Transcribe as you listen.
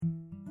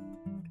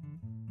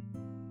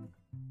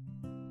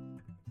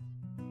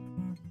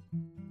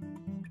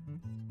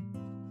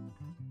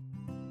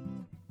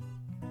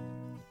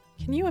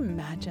Can you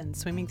imagine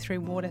swimming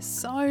through water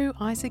so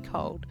icy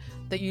cold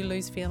that you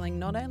lose feeling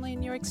not only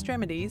in your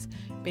extremities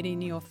but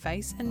in your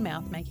face and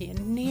mouth, making it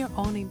near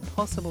on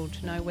impossible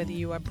to know whether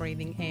you are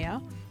breathing air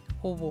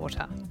or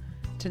water?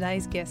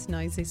 Today's guest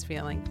knows this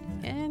feeling,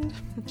 and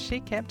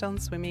she kept on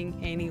swimming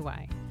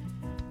anyway.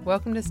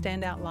 Welcome to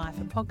Stand Out Life,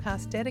 a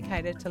podcast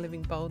dedicated to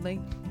living boldly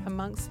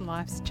amongst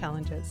life's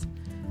challenges.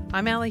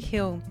 I'm Ali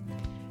Hill,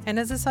 and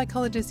as a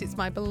psychologist, it's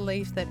my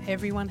belief that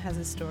everyone has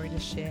a story to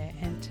share,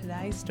 and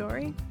today's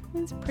story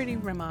is pretty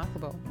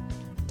remarkable.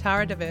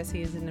 Tara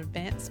Diversey is an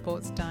advanced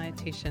sports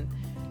dietitian.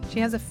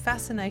 She has a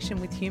fascination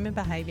with human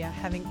behaviour,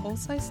 having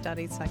also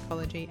studied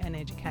psychology and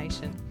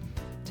education.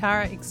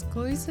 Tara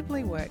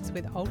exclusively works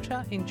with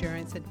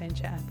ultra-endurance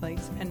adventure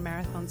athletes and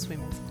marathon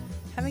swimmers,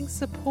 having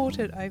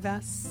supported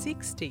over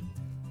 60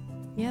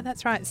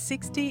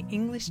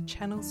 English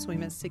Channel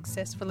swimmers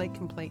successfully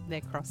complete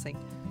their crossing.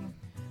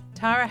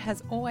 Tara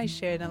has always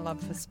shared a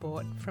love for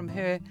sport, from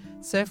her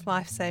surf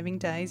life-saving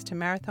days to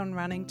marathon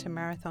running to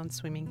marathon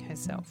swimming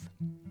herself.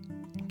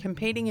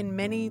 Competing in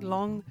many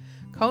long,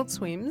 cold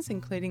swims,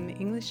 including the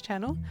English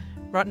Channel,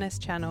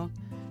 Rottnest Channel,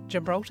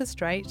 Gibraltar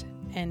Strait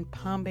and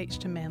Palm Beach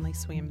to Manly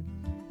swim.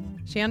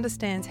 She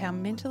understands how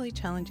mentally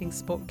challenging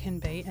sport can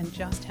be and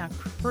just how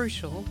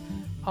crucial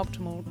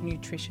optimal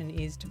nutrition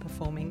is to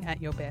performing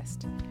at your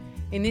best.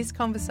 In this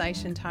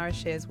conversation, Tara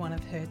shares one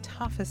of her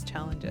toughest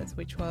challenges,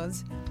 which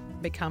was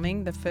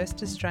becoming the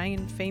first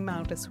Australian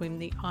female to swim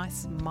the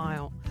Ice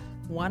Mile,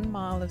 1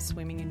 mile of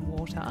swimming in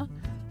water,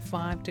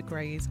 5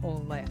 degrees or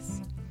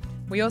less.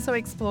 We also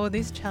explore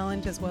this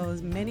challenge as well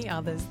as many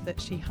others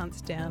that she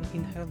hunts down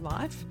in her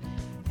life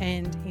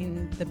and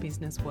in the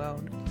business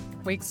world.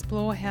 We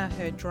explore how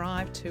her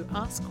drive to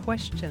ask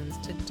questions,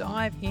 to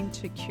dive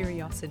into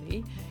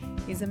curiosity,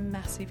 is a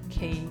massive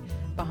key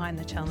behind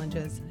the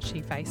challenges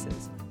she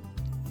faces.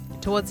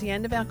 Towards the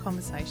end of our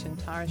conversation,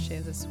 Tara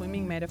shares a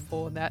swimming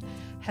metaphor that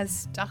has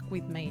stuck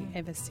with me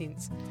ever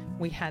since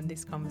we had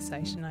this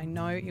conversation. I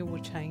know it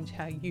will change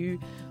how you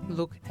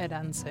look at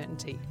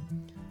uncertainty.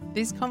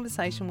 This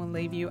conversation will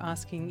leave you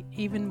asking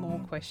even more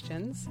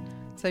questions,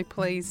 so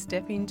please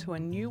step into a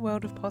new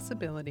world of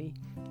possibility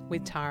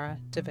with Tara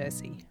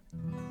Diversey.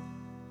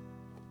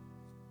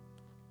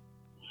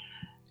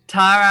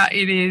 Tara,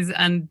 it is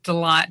a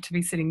delight to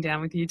be sitting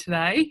down with you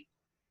today.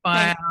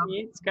 Thank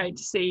you. It's great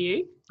to see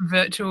you.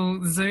 Virtual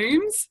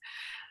Zooms.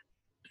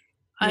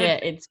 Yeah,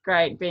 it's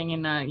great being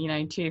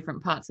in two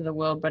different parts of the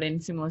world, but in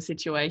similar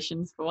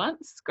situations for once.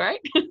 It's great.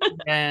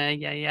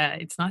 Yeah.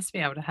 It's nice to be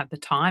able to have the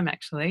time,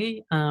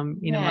 actually.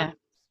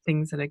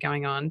 Things that are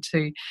going on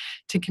to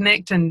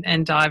connect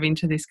and dive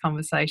into this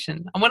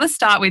conversation. I want to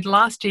start with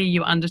last year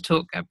you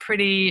undertook a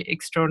pretty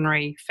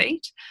extraordinary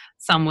feat.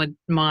 Some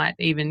might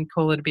even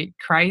call it a bit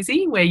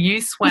crazy, where you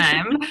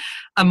swam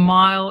a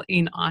mile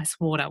in ice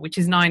water, which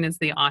is known as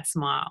the Ice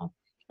Mile.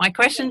 My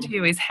question to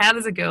you is, how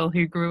does a girl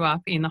who grew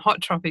up in the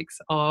hot tropics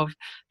of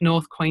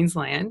North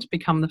Queensland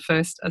become the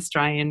first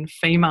Australian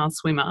female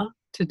swimmer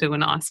to do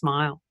an Ice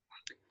Mile?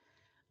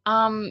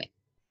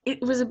 It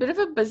was a bit of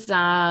a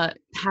bizarre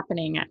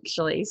happening,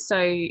 actually.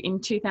 So in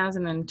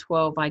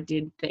 2012, I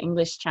did the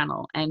English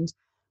Channel, and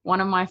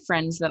one of my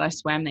friends that I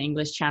swam the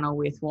English Channel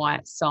with,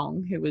 Wyatt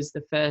Song, who was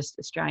the first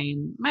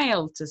Australian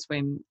male to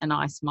swim an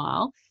Ice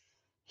Mile,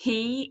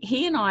 he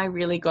and I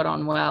really got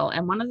on well.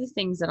 And one of the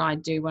things that I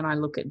do when I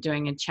look at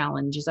doing a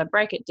challenge is I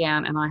break it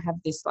down and I have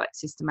this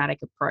systematic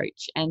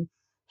approach. And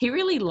he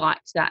really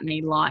liked that, and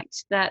he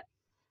liked that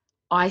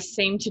I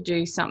seemed to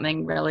do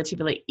something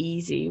relatively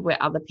easy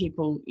where other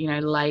people,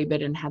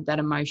 laboured and had that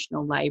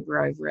emotional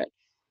labour over it.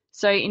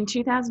 So in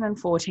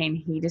 2014,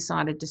 he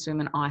decided to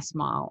swim an Ice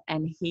Mile,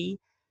 and he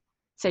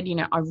said,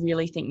 I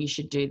really think you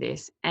should do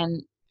this.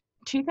 And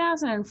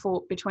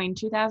between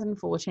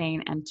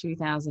 2014 and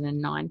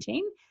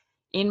 2019,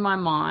 in my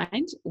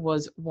mind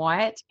was,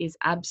 Wyatt is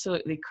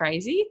absolutely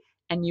crazy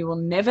and you will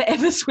never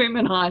ever swim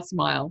an Ice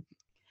Mile.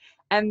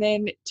 And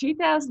then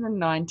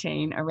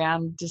 2019,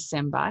 around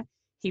December,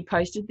 he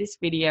posted this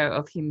video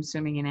of him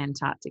swimming in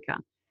Antarctica.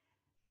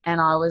 And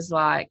I was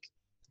like,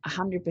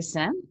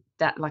 100%,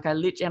 that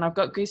and I've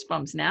got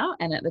goosebumps now.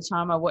 And at the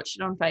time I watched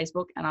it on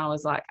Facebook and I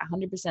was like,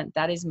 100%,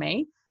 that is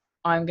me.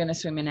 I'm going to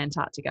swim in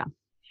Antarctica.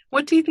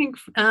 What do you think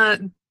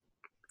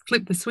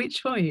flipped the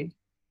switch for you?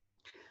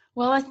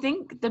 Well, I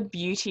think the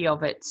beauty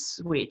of it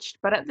switched.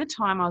 But at the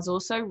time I was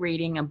also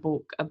reading a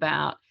book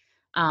about,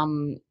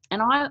 and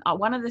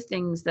one of the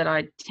things that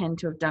I tend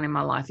to have done in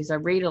my life is I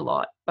read a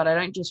lot, but I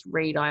don't just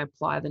read, I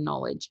apply the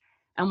knowledge.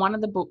 And one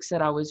of the books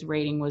that I was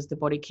reading was The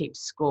Body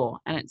Keeps Score.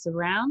 And it's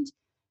around,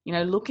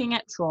 looking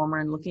at trauma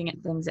and looking at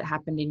things that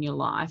happened in your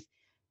life,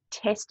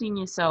 testing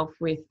yourself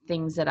with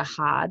things that are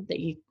hard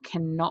that you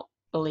cannot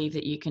believe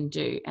that you can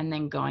do, and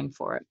then going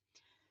for it.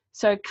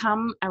 So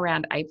come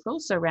around April,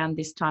 so around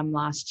this time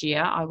last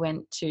year, I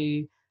went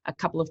to a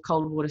couple of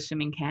cold water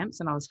swimming camps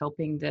and I was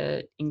helping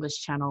the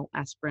English Channel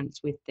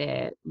aspirants with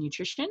their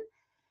nutrition,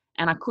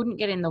 and I couldn't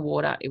get in the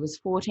water. It was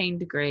 14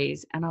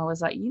 degrees and I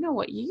was like, you know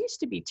what, you used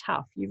to be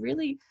tough. You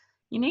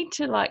need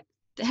to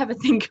have a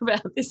think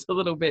about this a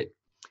little bit.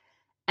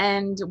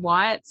 And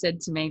Wyatt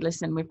said to me,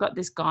 listen, we've got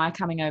this guy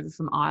coming over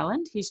from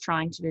Ireland. He's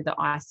trying to do the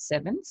ice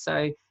 7.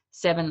 So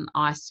 7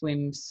 ice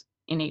swims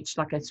in each,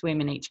 like a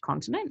swim in each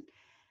continent.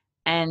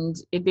 And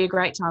it'd be a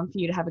great time for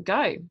you to have a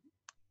go.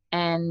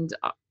 And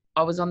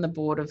I was on the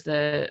board of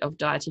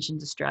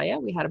Dietitians Australia.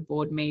 We had a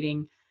board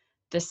meeting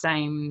the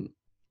same,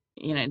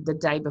 the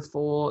day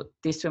before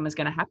this swim was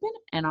going to happen.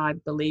 And I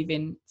believe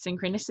in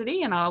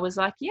synchronicity. And I was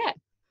like, yeah,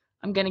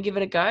 I'm going to give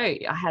it a go.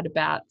 I had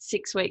about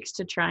 6 weeks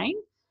to train,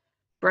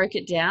 broke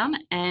it down.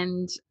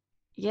 And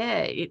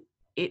yeah,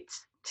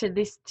 it's to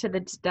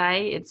the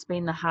day, it's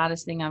been the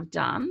hardest thing I've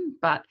done,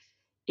 but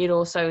it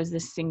also is the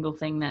single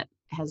thing that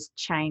has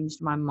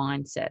changed my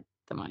mindset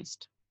the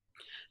most.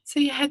 So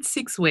you had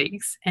 6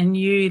 weeks and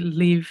you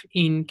live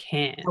in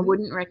Cairns. I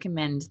wouldn't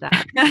recommend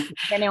that.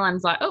 If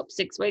anyone's like,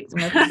 6 weeks, I'm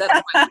going to put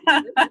that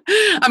on.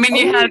 I mean,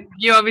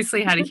 you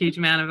obviously had a huge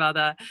amount of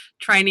other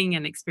training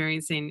and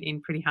experience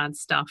in pretty hard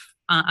stuff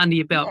under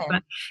your belt,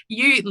 but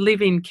you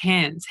live in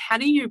Cairns. How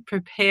do you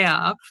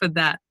prepare for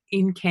that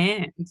in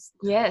Cairns?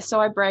 Yeah, so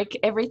I break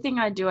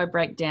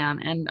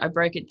down, and I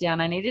broke it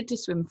down. I needed to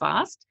swim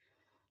fast.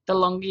 The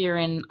longer you're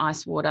in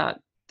ice water,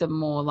 the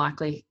more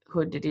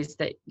likelihood it is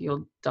that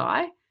you'll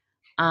die.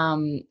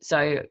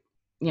 So,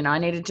 I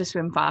needed to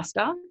swim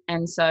faster.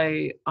 And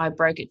so I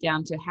broke it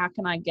down to how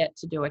can I get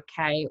to do a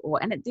K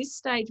and at this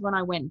stage when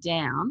I went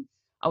down,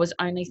 I was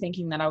only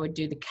thinking that I would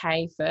do the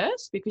K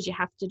first, because you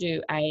have to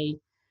do a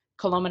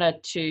kilometre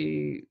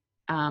to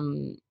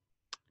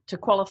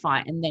qualify,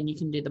 and then you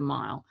can do the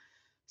mile.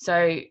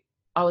 So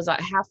I was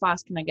like, how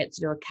fast can I get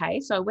to do a K?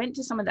 So I went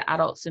to some of the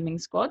adult swimming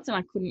squads and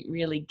I couldn't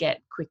really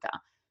get quicker.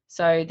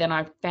 So then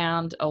I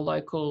found a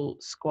local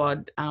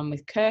squad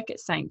with Kirk at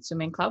Saint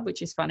Swimming Club,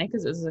 which is funny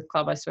because it was a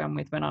club I swam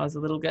with when I was a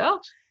little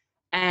girl.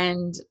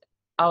 And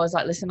I was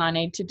like, listen, I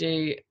want to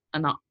do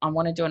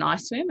an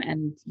ice swim,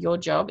 and your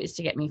job is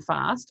to get me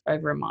fast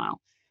over a mile.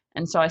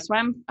 And so I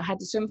had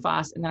to swim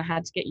fast, and then I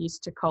had to get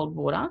used to cold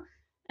water.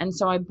 And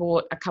so I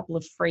bought a couple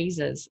of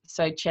freezers,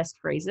 so chest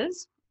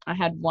freezers. I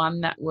had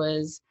one that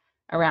was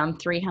around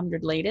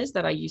 300 litres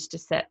that I used to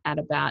set at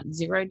about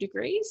 0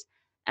 degrees,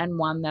 and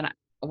one that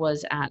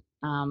was at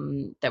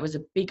that was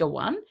a bigger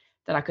one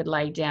that I could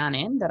lay down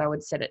in that I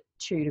would set at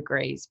 2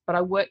 degrees. But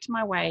I worked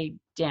my way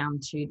down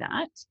to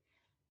that.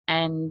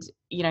 And,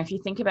 if you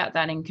think about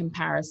that in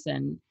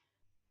comparison,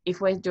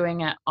 if we're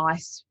doing an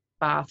ice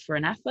bath for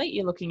an athlete,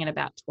 you're looking at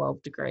about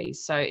 12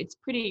 degrees. So it's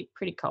pretty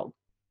cold.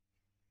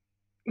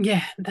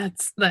 Yeah,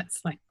 that's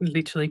like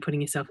literally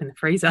putting yourself in the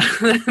freezer.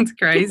 That's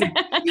crazy.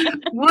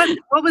 What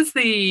was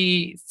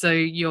so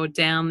you're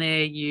down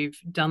there, you've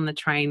done the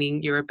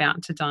training, you're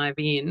about to dive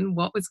in.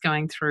 What was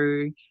going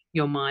through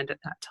your mind at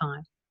that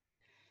time?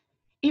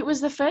 It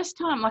was the first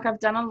time, I've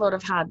done a lot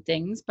of hard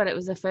things, but it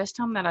was the first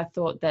time that I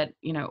thought that,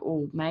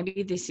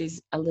 maybe this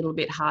is a little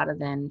bit harder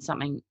than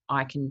something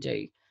I can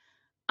do.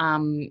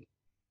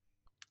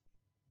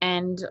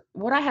 And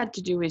what I had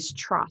to do is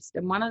trust.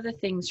 And one of the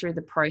things through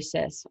the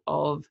process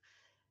of,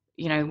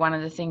 one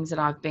of the things that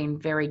I've been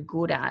very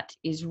good at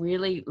is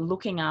really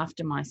looking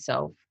after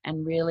myself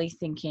and really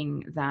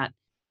thinking that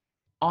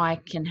I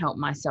can help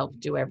myself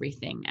do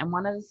everything. And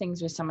one of the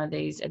things with some of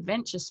these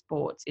adventure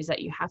sports is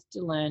that you have to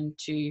learn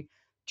to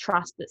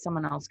trust that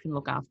someone else can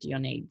look after your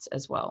needs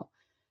as well.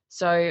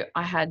 So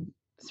I had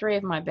 3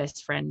 of my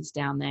best friends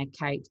down there,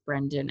 Kate,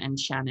 Brendan, and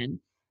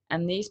Shannon.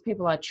 And these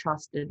people I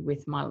trusted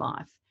with my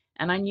life.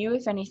 And I knew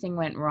if anything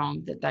went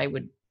wrong that they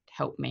would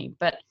help me.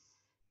 But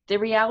the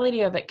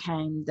reality of it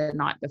came the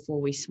night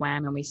before we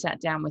swam, and we sat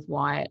down with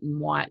Wyatt.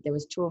 There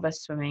was 2 of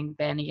us swimming,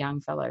 Ben, a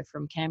young fellow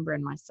from Canberra,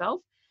 and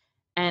myself.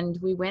 And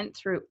we went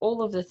through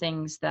all of the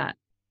things that,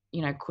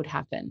 could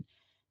happen.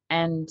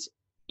 And,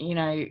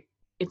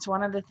 it's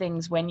one of the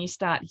things when you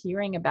start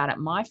hearing about it,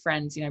 my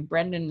friends,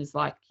 Brendan is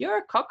like, you're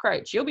a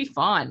cockroach, you'll be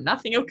fine.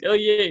 Nothing will kill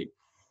you.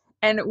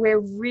 And we're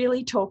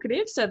really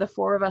talkative. So the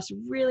 4 of us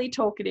really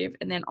talkative.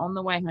 And then on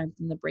the way home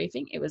from the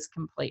briefing, it was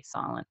complete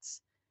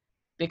silence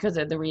because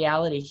of the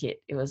reality hit.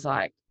 It was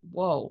like,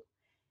 whoa.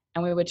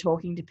 And we were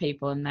talking to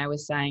people and they were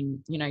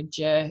saying,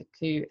 Jer,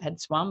 who had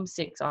swum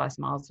 6 ice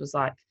miles, was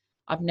like,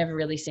 I've never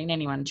really seen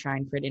anyone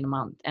train for it in a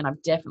month. And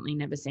I've definitely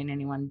never seen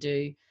anyone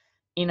do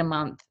in a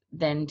month,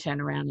 then turn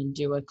around and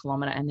do a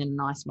kilometre and then an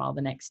ice mile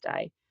the next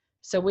day.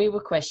 So we were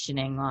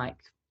questioning,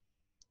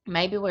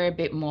 maybe we're a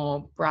bit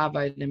more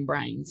Bravo than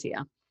brains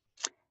here.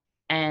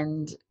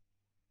 And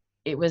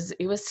it was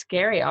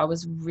scary. I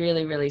was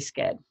really, really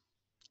scared.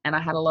 And I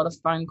had a lot of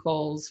phone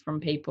calls from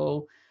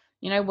people,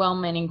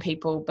 well-meaning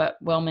people, but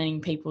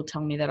well-meaning people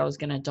telling me that I was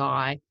going to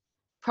die.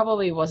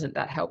 Probably wasn't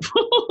that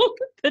helpful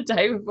the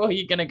day before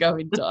you're going to go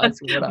into ice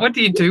water. What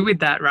do you do with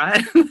that,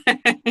 right?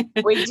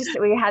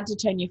 We had to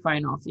turn your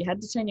phone off. You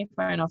had to turn your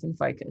phone off and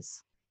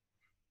focus.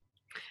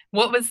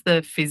 What was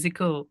the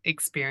physical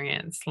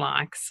experience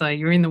like? So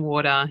you're in the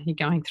water, you're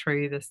going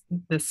through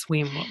the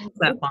swim. What was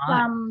that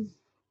like?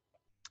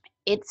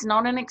 It's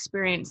not an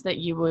experience that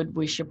you would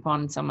wish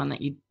upon someone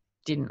that you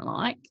didn't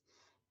like.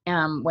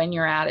 When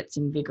you're out, it's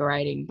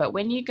invigorating. But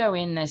when you go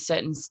in, there's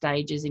certain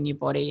stages in your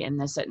body and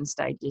there's certain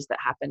stages that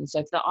happen. So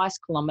if the ice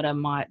kilometer,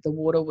 the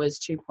water was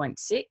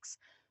 2.6,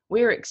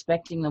 we were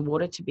expecting the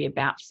water to be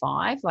about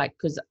 5, like,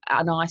 because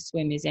an ice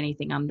swim is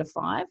anything under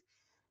 5.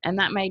 And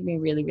that made me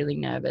really, really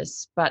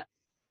nervous. But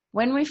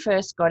when we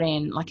first got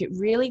in, like, it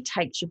really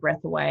takes your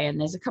breath away. And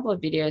there's a couple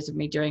of videos of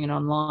me doing it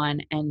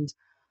online, and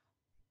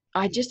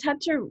I just had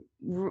to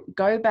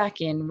go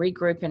back in,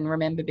 regroup, and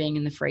remember being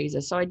in the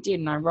freezer. So I did,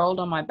 and I rolled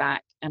on my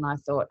back, and I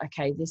thought,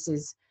 okay, this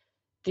is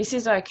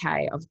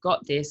okay. I've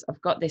got this.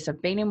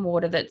 I've been in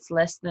water that's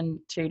less than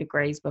 2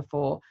 degrees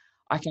before.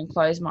 I can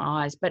close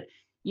my eyes. But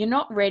you're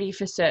not ready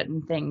for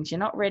certain things. You're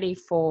not ready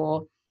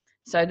for...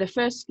 So the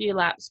first few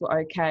laps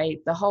were okay.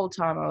 The whole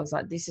time I was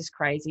like, this is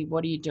crazy.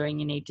 What are you doing?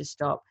 You need to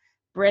stop.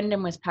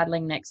 Brendan was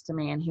paddling next to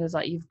me, and he was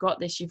like, you've got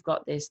this.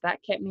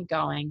 That kept me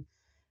going.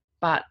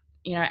 But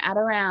at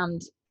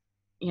around,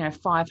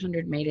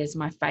 500 meters,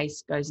 my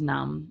face goes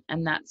numb,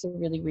 and that's a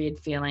really weird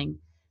feeling.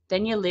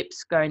 Then your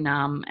lips go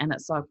numb, and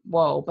it's like,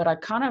 whoa. But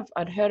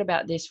I'd heard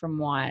about this from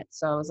Wyatt.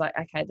 So I was like,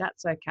 okay,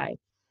 that's okay.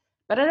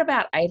 But at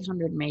about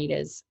 800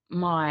 meters,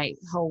 my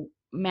whole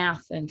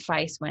mouth and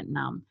face went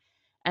numb.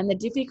 And the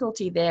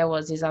difficulty there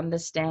is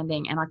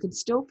understanding, and I could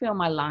still feel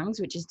my lungs,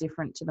 which is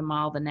different to the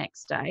mile the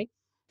next day,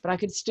 but I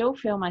could still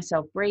feel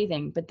myself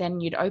breathing. But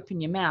then you'd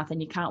open your mouth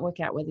and you can't work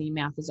out whether your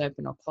mouth is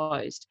open or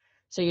closed.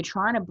 So you're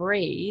trying to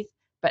breathe,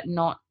 but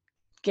not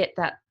get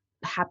that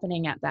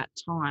happening at that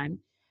time.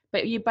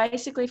 But you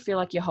basically feel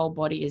like your whole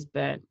body is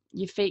burnt.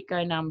 Your feet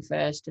go numb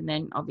first, and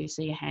then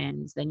obviously your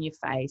hands, then your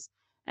face,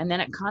 and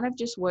then it kind of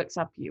just works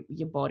up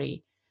your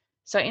body.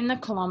 So in the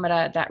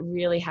kilometer, that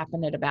really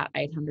happened at about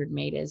 800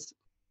 meters.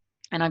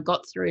 And I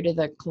got through to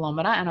the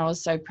kilometer, and I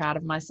was so proud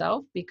of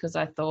myself because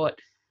I thought,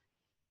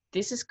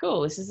 this is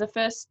cool. This is the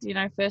first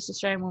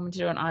Australian woman to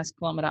do an ice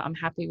kilometer. I'm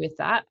happy with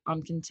that.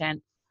 I'm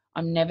content.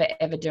 I'm never,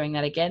 ever doing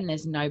that again.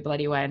 There's no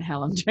bloody way in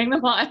hell I'm doing the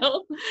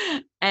mile.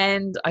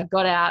 And I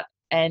got out,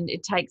 and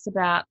it takes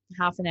about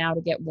half an hour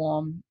to get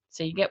warm.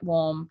 So you get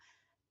warm,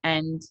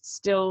 and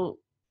still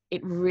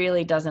it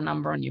really does a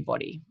number on your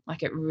body.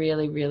 Like, it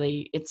really,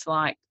 really, it's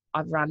like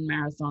I've run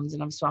marathons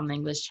and I've swum the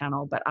English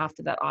Channel, but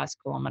after that ice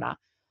kilometer,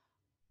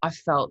 I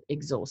felt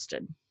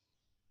exhausted.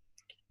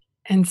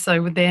 And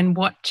so then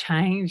what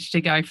changed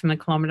to go from the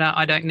kilometre,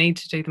 I don't need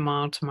to do the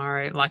mile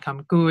tomorrow, like,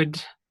 I'm good,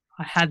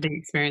 I had the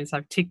experience,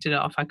 I've ticked it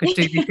off, I could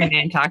do this in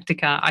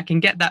Antarctica, I can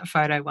get that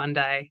photo one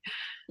day?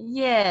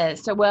 Yeah.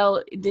 So,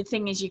 well, the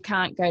thing is, you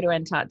can't go to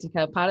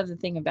Antarctica. Part of the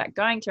thing about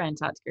going to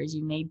Antarctica is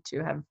you need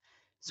to have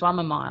swum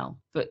a mile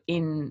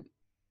in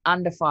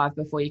under 5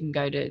 before you can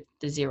go to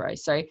the 0.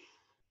 So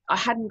I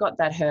hadn't got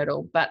that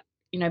hurdle, but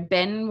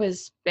Ben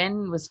was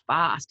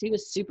fast. He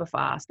was super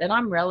fast, and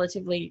I'm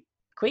relatively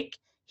quick.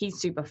 He's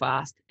super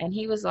fast, and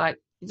he was like,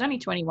 he's only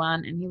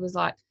 21, and he was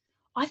like,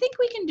 I think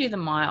we can do the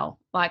mile.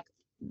 Like,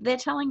 they're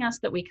telling us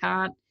that we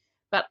can't,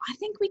 but I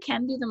think we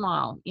can do the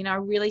mile. I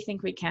really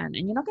think we can,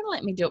 and you're not going to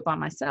let me do it by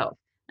myself.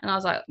 And I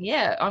was like,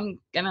 yeah, I'm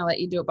going to let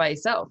you do it by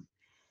yourself.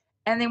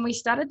 And then we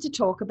started to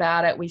talk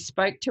about it. We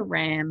spoke to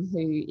Ram,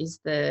 who is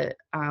the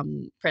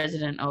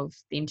president of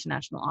the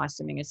International Ice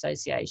Swimming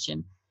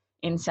Association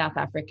in South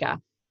Africa.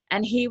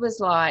 And he was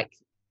like,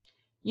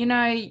 you're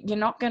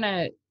not going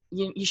to,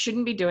 you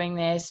shouldn't be doing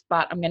this,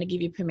 but I'm going to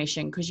give you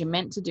permission because you're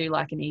meant to do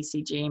like an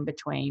ECG in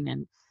between.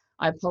 And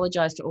I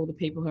apologize to all the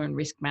people who are in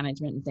risk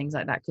management and things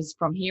like that, because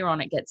from here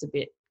on it gets a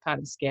bit kind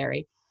of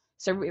scary.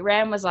 So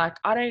Ram was like,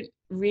 I don't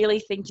really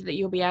think that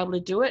you'll be able to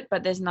do it,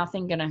 but there's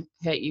nothing going to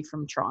hurt you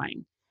from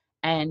trying.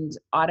 And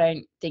I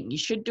don't think you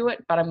should do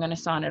it, but I'm going to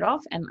sign it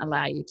off and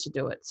allow you to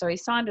do it. So he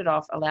signed it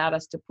off, allowed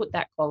us to put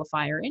that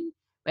qualifier in.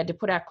 We had to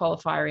put our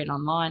qualifier in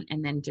online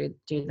and then do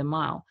the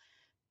mile.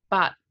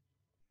 But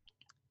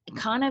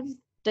kind of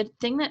the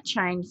thing that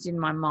changed in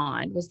my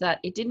mind was that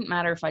it didn't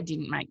matter if I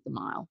didn't make the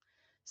mile.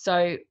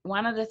 So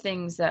one of the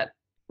things that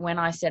when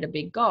I set a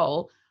big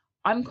goal,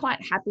 I'm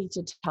quite happy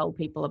to tell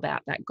people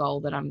about that goal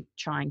that I'm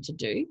trying to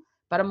do,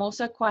 but I'm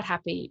also quite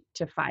happy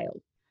to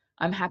fail.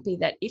 I'm happy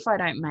that if I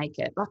don't make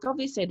it, like,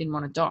 obviously I didn't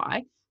want to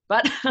die,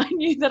 but I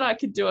knew that I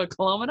could do a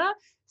kilometer.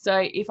 So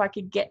if I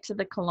could get to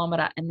the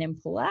kilometer and then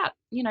pull out,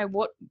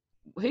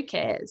 who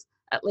cares?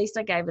 At least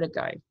I gave it a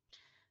go.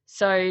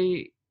 So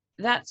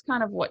that's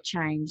kind of what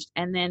changed.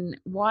 And then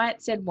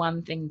Wyatt said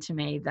one thing to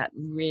me that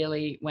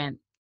really went,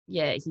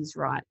 yeah, he's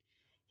right.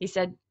 He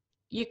said,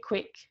 you're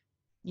quick.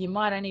 You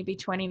might only be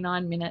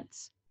 29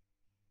 minutes.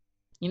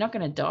 You're not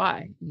going to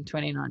die in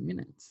 29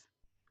 minutes.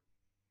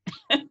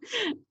 I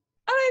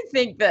don't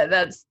think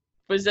that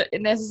was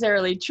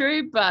necessarily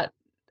true, but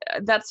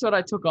that's what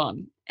I took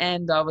on.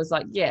 And I was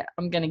like, yeah,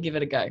 I'm going to give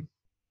it a go.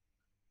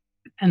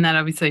 And that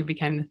obviously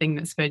became the thing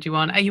that spurred you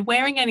on. Are you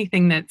wearing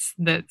anything that's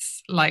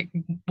like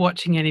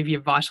watching any of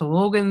your vital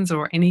organs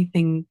or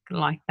anything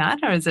like that?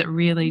 Or is it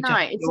really no,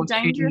 it's a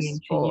dangerous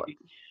sport.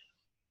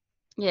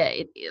 Yeah,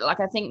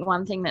 I think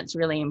one thing that's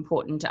really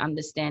important to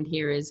understand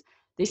here is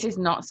this is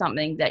not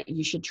something that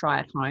you should try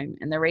at home.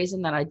 And the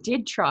reason that I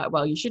did try it,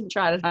 well, you shouldn't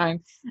try it at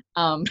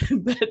home,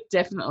 but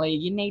definitely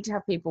you need to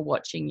have people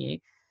watching you.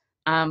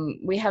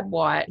 We had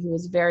Wyatt, who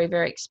was very,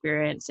 very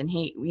experienced, and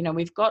he,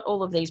 we've got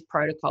all of these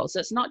protocols. So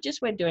it's not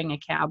just we're doing a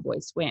cowboy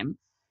swim.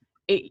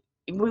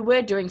 We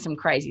were doing some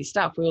crazy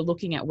stuff. We were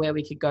looking at where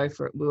we could go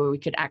for it, where we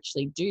could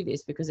actually do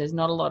this, because there's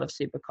not a lot of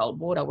super cold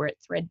water. We're at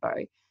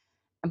Thredbo.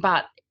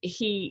 But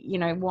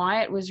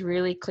Wyatt was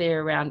really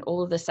clear around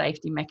all of the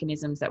safety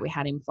mechanisms that we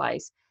had in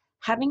place.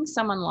 Having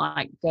someone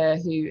like Ger,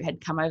 who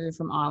had come over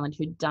from Ireland,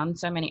 who'd done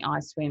so many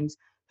ice swims,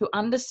 who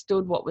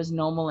understood what was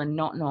normal and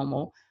not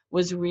normal,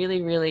 was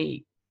really,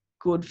 really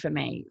good for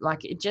me.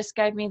 Like, it just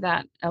gave me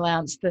that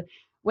allowance.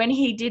 When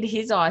he did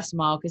his ice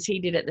mile, because he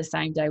did it the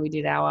same day we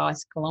did our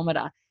ice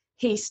kilometre,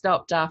 he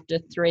stopped after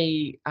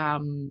three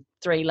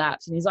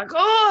laps, and he's like,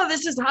 "Oh,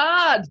 this is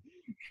hard,"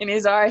 in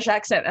his Irish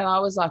accent. And I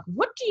was like,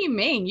 "What do you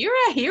mean? You're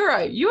a hero.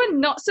 You are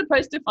not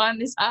supposed to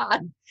find this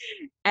hard."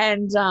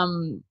 And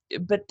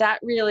but that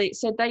really,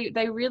 so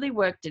they really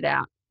worked it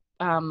out.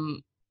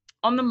 On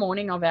the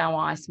morning of our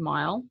ice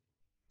mile,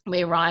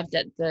 we arrived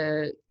at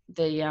the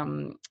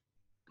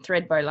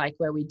Thredbo Lake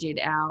where we did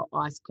our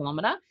ice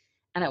kilometre,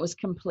 and it was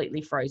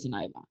completely frozen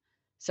over.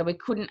 So we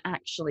couldn't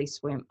actually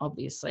swim,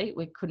 obviously.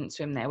 We couldn't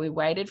swim there. We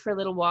waited for a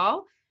little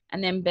while,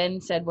 and then Ben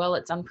said, "Well,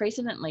 it's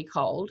unprecedentedly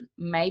cold.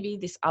 Maybe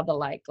this other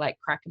lake, Lake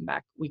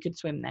Crackenback, we could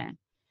swim there."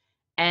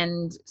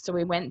 And so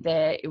we went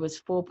there. It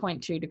was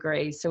 4.2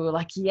 degrees. So we were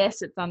like,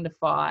 yes, it's under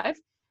 5.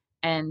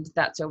 And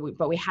that's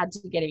but we had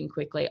to get in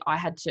quickly. I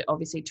had to,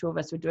 obviously 2 of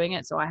us were doing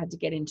it, so I had to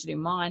get in to do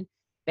mine.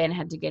 Ben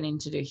had to get in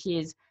to do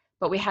his,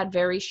 but we had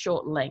very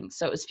short lengths.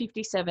 So it was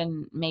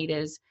 57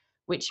 meters,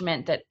 which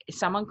meant that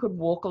someone could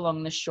walk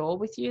along the shore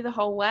with you the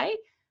whole way,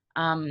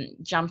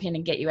 jump in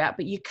and get you out.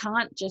 But you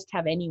can't just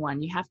have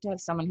anyone. You have to have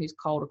someone who's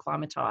cold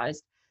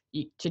acclimatized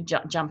to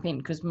jump in,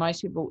 because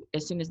most people,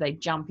 as soon as they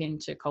jump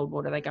into cold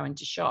water, they go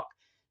into shock.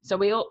 So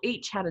we all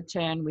each had a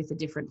turn with a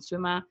different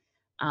swimmer.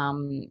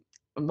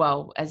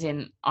 Well, as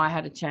in I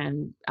had a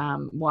turn,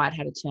 Wyatt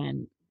had a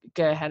turn,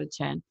 Ger had a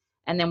turn.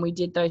 And then we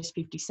did those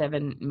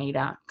 57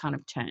 meter kind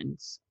of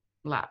turns,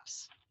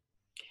 laps.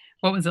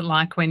 What was it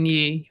like when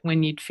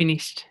you'd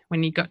finished,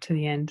 when you got to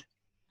the end?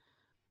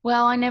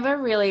 Well, I never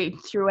really,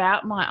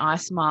 throughout my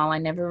ice mile, I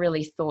never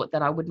really thought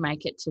that I would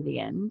make it to the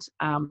end.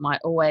 I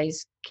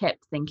always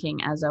kept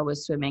thinking as I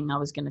was swimming, I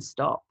was going to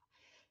stop.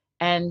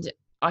 And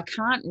I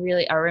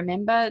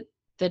remember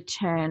the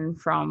turn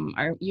from,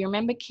 you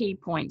remember key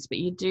points, but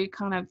you do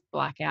kind of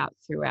black out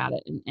throughout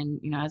it. And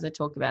as I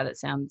talk about it,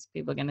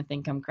 people are going to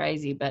think I'm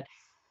crazy, but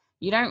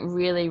you don't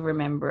really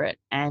remember it.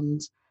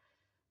 And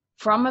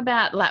from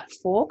about lap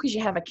 4, because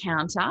you have a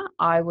counter,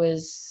 I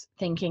was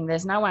thinking,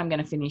 there's no way I'm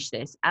going to finish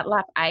this. At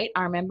lap 8,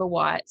 I remember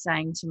Wyatt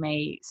saying to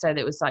me, so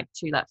there was like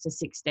 2 laps of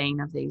 16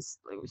 of these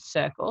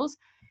circles.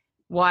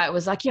 Wyatt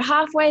was like, "You're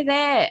halfway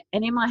there."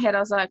 And in my head, I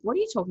was like, "What are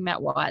you talking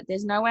about, Wyatt?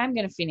 There's no way I'm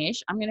going to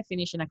finish. I'm going to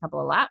finish in a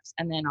couple of laps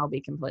and then I'll be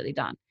completely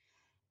done."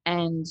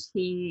 And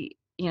he,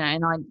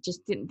 and I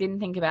just didn't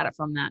think about it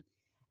from that.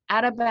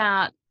 At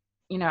about,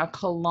 a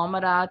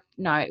kilometre,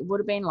 no, it would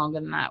have been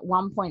longer than that,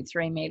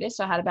 1.3 meters.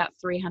 So I had about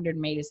 300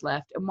 meters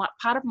left. And what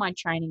part of my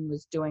training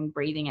was doing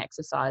breathing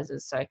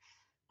exercises. So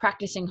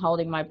practicing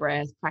holding my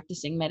breath,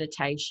 practicing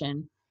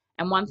meditation.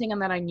 And one thing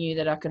that I knew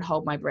that I could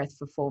hold my breath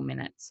for 4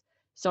 minutes.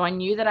 So I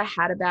knew that I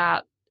had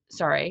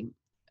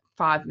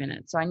 5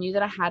 minutes. So I knew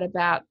that I had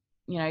about,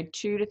 200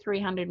 to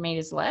 300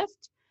 meters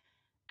left.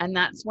 And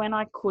that's when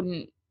I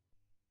couldn't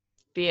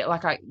feel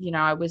like I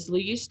was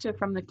used to,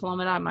 from the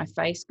kilometer, my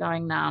face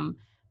going numb,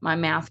 my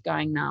mouth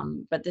going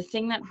numb. But the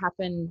thing that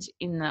happened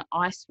in the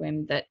ice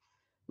swim that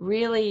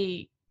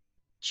really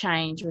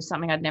changed was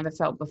something I'd never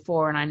felt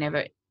before and I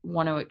never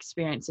want to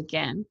experience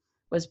again,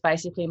 was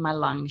basically my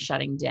lungs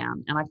shutting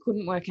down. And I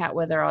couldn't work out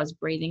whether I was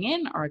breathing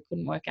in or I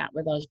couldn't work out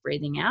whether I was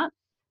breathing out.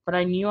 But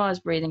I knew I was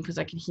breathing because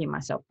I could hear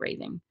myself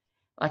breathing.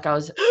 Like I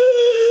was,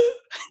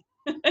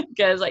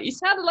 goes like, "You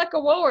sounded like a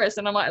walrus."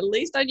 And I'm like, at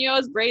least I knew I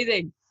was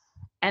breathing.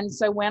 And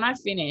so when I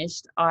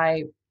finished,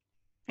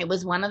 it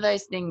was one of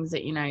those things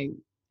that,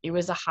 it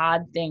was a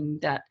hard thing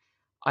that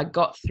I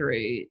got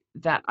through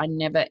that I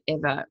never,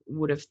 ever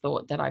would have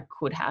thought that I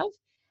could have.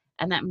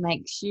 And that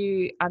makes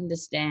you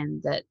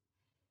understand that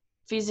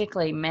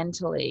physically,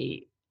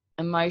 mentally,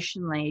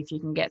 emotionally, if you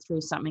can get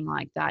through something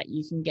like that,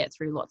 you can get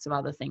through lots of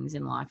other things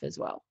in life as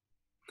well.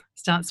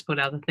 Starts to put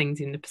other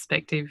things into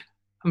perspective,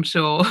 I'm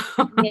sure.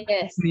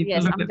 Yes.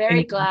 I'm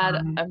very glad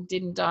I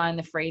didn't die in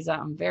the freezer.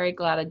 I'm very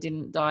glad I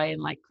didn't die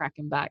in Lake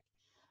Crackenback.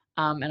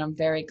 And I'm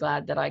very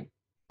glad that I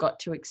got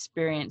to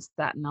experience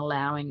that and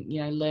allowing,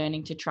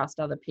 learning to trust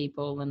other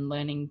people and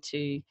learning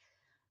to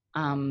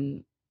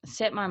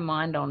set my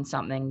mind on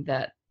something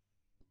that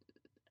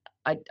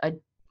I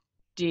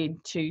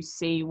did to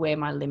see where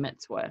my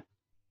limits were.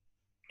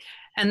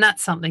 And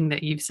that's something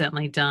that you've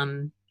certainly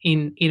done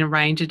in a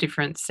range of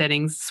different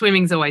settings.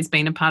 Swimming's always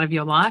been a part of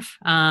your life,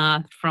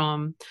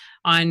 from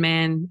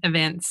Ironman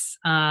events,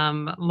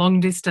 long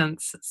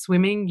distance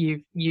swimming.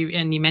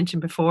 You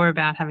mentioned before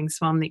about having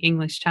swum the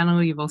English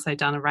Channel. You've also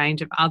done a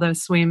range of other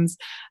swims,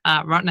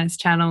 Rottnest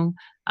Channel,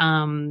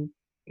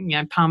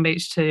 Palm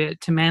Beach to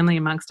Manly,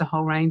 amongst a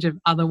whole range of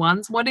other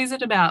ones. What is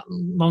it about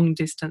long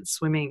distance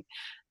swimming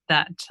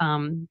that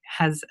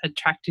has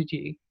attracted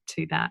you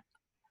to that?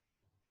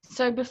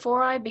 So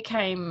before I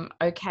became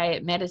okay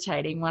at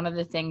meditating, one of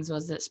the things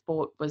was that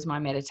sport was my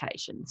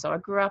meditation. So I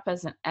grew up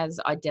as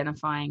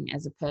identifying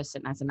as a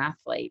person, as an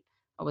athlete.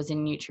 I was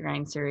in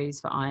Nutri-Grain series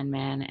for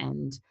Ironman,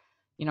 and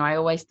I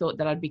always thought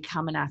that I'd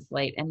become an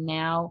athlete. And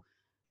now,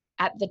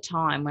 at the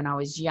time when I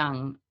was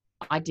young,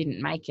 I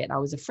didn't make it. I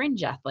was a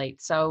fringe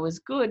athlete, so I was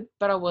good,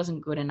 but I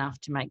wasn't good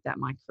enough to make that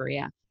my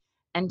career.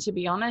 And to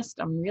be honest,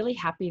 I'm really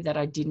happy that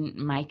I didn't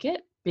make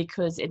it,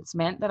 because it's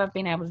meant that I've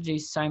been able to do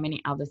so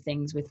many other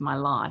things with my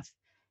life.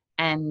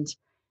 And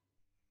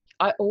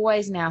I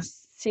always now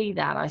see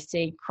that. I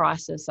see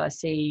crisis, I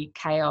see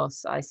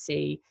chaos, I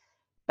see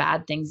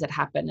bad things that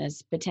happen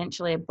as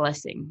potentially a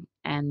blessing.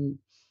 And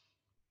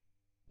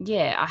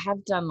yeah, I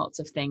have done lots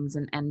of things.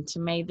 And to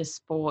me, the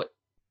sport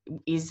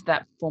is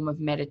that form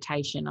of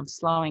meditation, of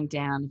slowing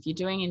down. If you're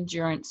doing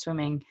endurance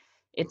swimming,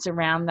 it's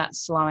around that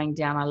slowing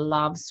down. I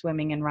love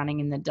swimming and running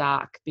in the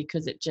dark,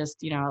 because it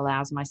just,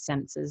 allows my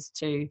senses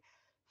to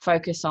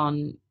focus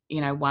on,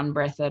 one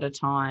breath at a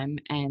time,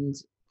 and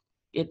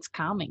it's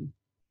calming.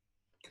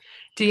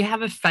 Do you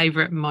have a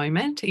favourite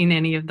moment in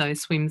any of those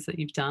swims that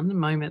you've done? A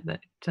moment that,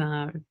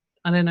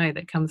 I don't know,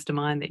 that comes to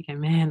mind that you go,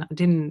 man,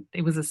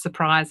 it was a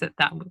surprise that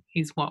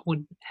is what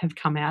would have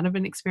come out of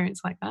an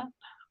experience like that?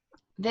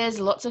 There's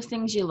lots of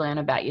things you learn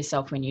about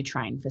yourself when you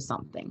train for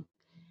something.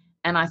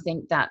 And I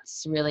think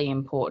that's really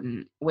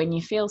important. When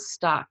you feel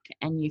stuck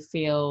and you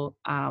feel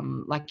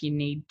like you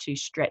need to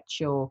stretch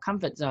your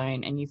comfort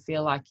zone, and you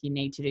feel like you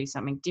need to do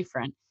something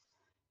different,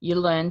 you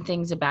learn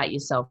things about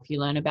yourself. You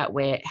learn about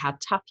how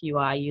tough you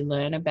are. You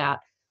learn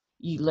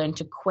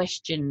to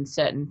question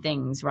certain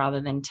things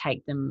rather than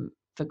take them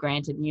for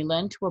granted. And you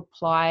learn to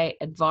apply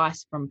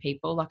advice from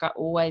people. Like, I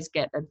always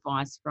get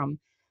advice from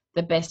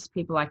the best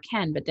people I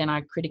can, but then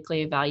I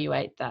critically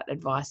evaluate that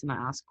advice and I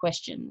ask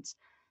questions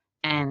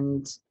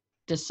and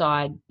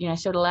decide,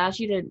 so it allows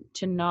you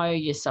to know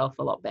yourself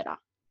a lot better.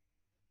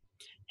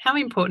 How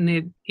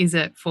important is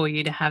it for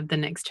you to have the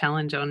next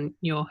challenge on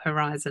your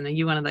horizon? Are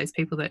you one of those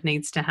people that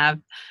needs to have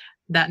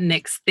that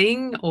next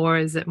thing, or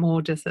is it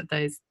more just that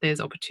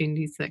there's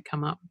opportunities that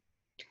come up?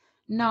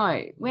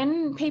 No,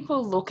 when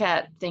people look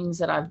at things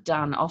that I've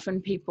done, often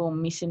people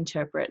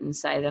misinterpret and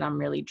say that I'm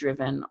really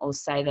driven, or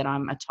say that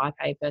I'm a type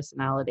A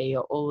personality,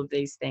 or all of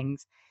these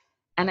things.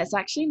 And it's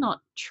actually not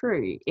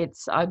true.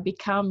 I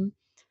become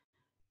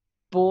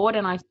bored,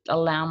 and I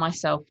allow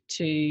myself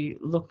to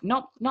look,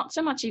 not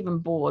so much even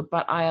bored,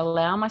 but I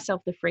allow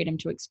myself the freedom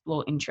to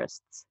explore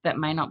interests that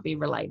may not be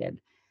related.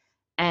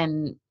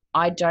 And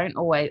I'm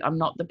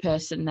not the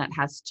person that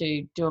has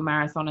to do a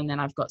marathon and then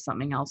I've got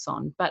something else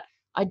on. But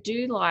I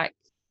do like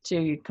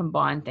to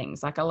combine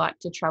things. Like, I like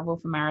to travel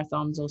for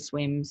marathons or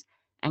swims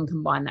and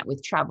combine that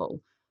with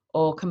travel,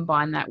 or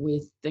combine that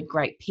with the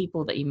great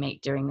people that you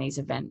meet during these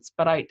events.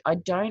 But I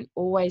don't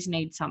always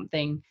need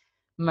something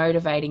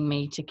motivating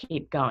me to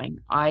keep going.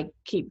 I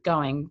keep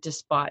going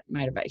despite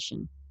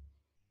motivation.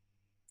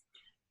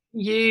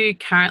 You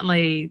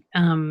currently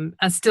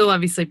are still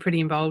obviously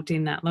pretty involved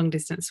in that long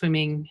distance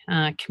swimming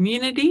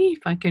community, if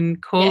I can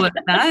call it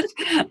that,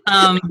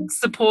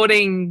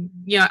 supporting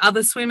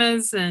other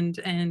swimmers and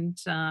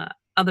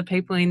other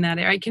people in that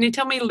area. Can you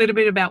tell me a little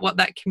bit about what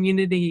that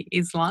community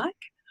is like?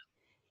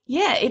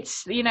 Yeah,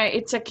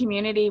 it's a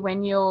community.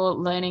 When you're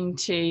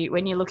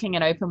looking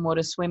at open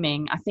water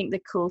swimming, I think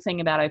the cool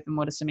thing about open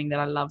water swimming that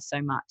I love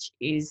so much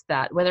is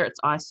that whether it's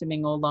ice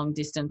swimming or long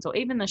distance or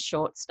even the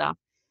short stuff,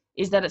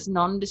 is that it's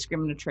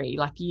non-discriminatory.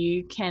 Like,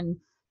 you can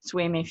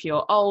swim if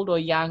you're old or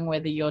young,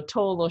 whether you're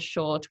tall or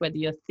short, whether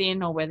you're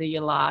thin or whether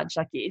you're large.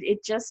 Like,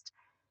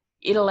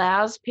 it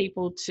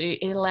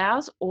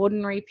allows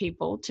ordinary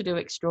people to do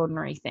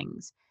extraordinary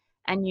things.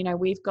 And,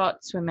 we've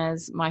got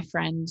swimmers. My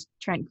friend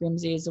Trent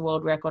Grimsey is a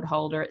world record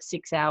holder at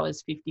 6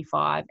 hours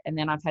 55. And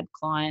then I've had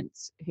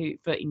clients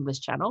for English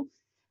Channel.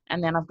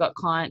 And then I've got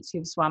clients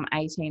who've swum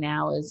 18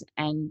 hours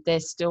and they're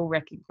still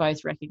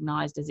both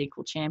recognized as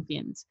equal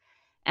champions.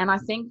 And I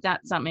think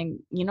that's something,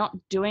 you're not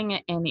doing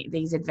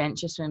these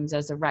adventure swims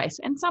as a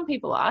race. And some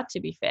people are, to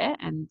be fair,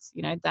 and,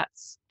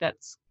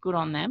 that's good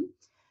on them.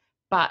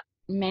 But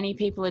many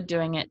people are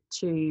doing it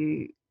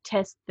to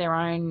test their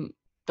own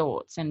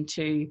thoughts and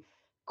to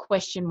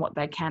question what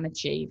they can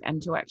achieve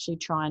and to actually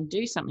try and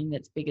do something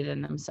that's bigger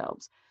than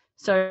themselves.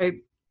 So,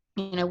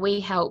 we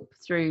help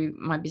through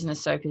my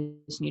business,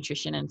 Socus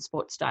Nutrition and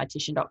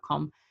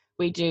sportsdietitian.com.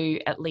 We do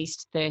at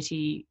least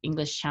 30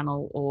 English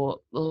Channel or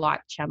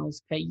like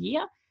channels per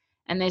year.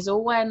 And there's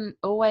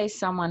always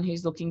someone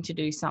who's looking to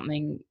do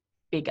something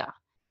bigger.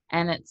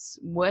 And it's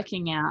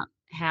working out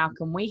how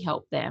can we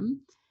help them,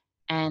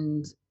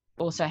 and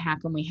also how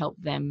can we help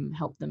them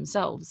help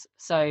themselves.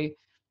 So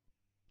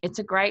it's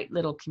a great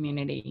little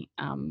community.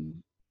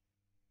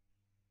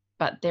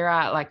 But there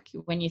are, like,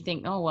 when you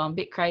think, oh, well, I'm a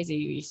bit crazy,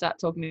 you start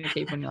talking to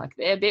people and you're like,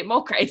 they're a bit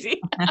more crazy.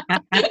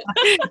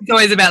 It's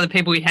always about the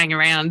people you hang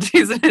around,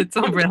 isn't it? It's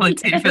all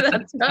relative. Yeah,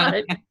 that's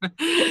right.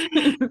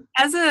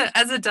 As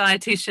a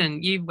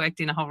dietitian, you've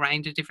worked in a whole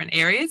range of different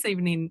areas,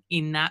 even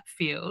in that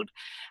field.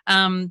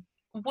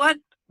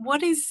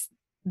 What is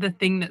the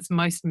thing that's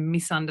most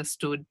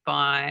misunderstood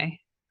by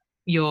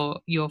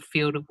your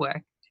field of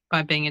work,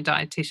 by being a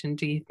dietitian,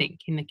 do you think,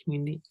 in the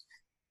community?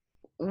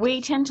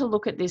 We tend to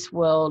look at this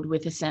world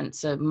with a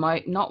sense of,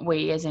 not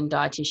we as in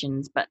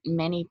dietitians, but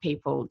many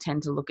people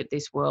tend to look at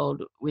this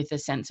world with a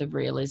sense of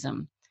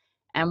realism.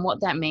 And what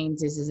that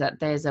means is that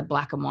there's a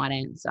black and white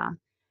answer.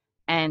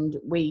 And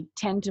we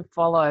tend to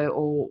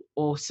follow,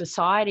 or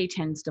society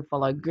tends to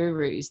follow,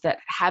 gurus that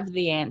have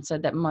the answer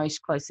that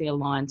most closely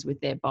aligns with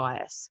their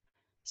bias.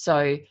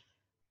 So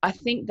I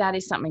think that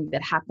is something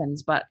that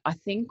happens. But I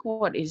think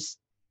what is,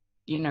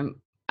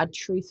 a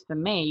truth for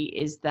me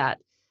is that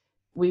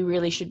we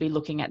really should be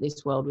looking at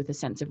this world with a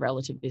sense of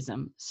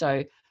relativism.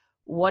 So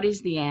what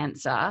is the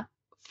answer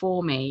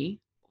for me,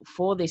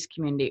 for this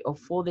community, or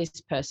for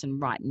this person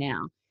right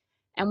now?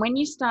 And when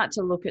you start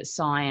to look at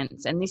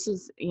science, and this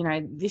is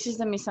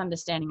the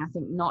misunderstanding, I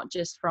think, not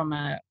just from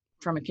a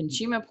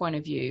consumer point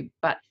of view,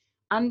 but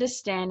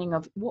understanding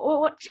of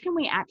what can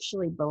we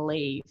actually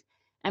believe.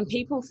 And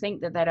people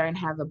think that they don't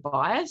have a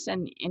bias,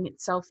 and in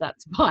itself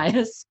that's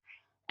bias.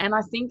 And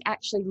I think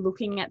actually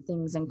looking at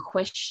things and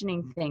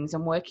questioning things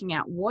and working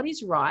out what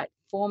is right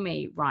for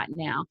me right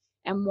now,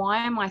 and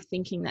why am I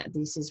thinking that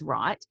this is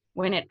right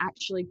when it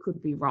actually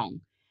could be wrong.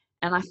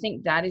 And I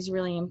think that is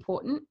really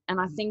important.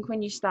 And I think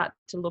when you start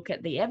to look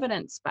at the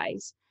evidence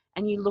base,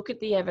 and you look at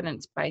the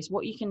evidence base,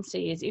 what you can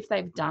see is if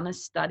they've done a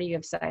study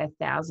of, say,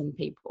 1,000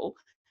 people,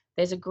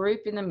 there's a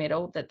group in the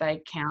middle that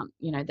they count,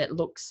 that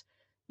looks,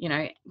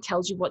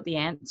 tells you what the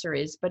answer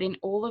is. But in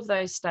all of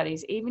those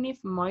studies, even if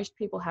most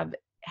people have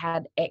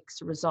had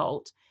X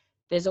result,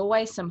 there's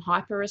always some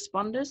hyper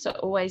responders, so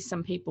always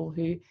some people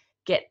who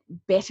get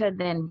better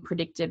than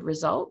predicted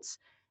results.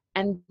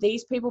 And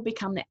these people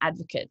become the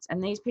advocates,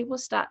 and these people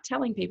start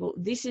telling people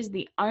this is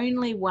the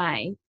only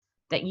way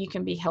that you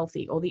can be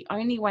healthy, or the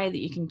only way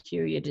that you can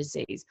cure your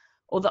disease,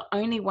 or the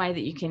only way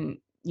that you can,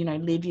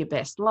 live your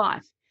best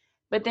life.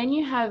 But then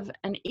you have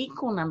an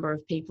equal number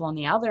of people on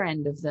the other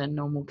end of the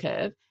normal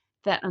curve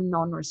that are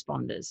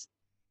non-responders,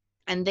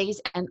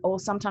 or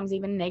sometimes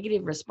even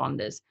negative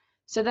responders.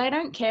 So they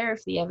don't care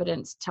if the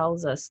evidence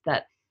tells us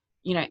that,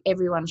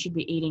 everyone should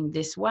be eating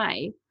this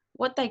way.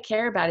 What they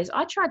care about is,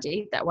 I tried to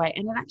eat that way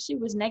and it actually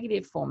was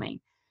negative for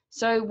me.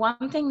 So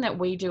one thing that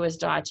we do as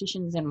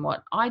dietitians, and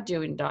what I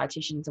do in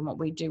dietitians and what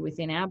we do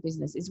within our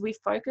business, is we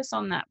focus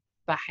on that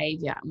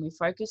behavior, and we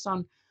focus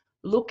on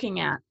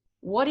looking at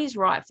what is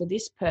right for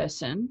this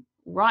person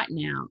right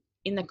now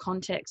in the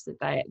context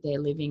that they're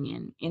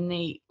living in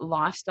the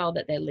lifestyle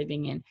that they're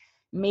living in,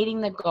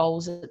 meeting the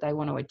goals that they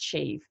want to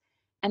achieve.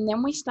 And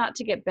then we start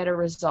to get better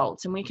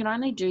results. And we can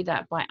only do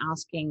that by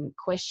asking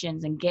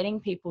questions and getting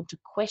people to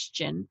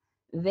question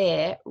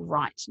their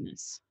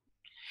rightness.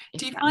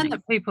 Do you find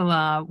that people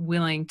are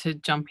willing to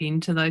jump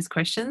into those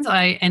questions?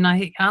 I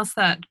ask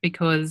that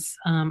because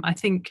I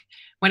think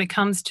when it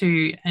comes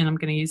to, and I'm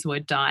going to use the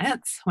word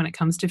diets, when it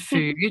comes to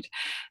food,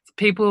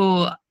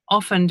 people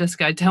often just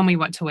go, tell me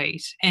what to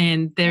eat.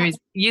 And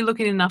you look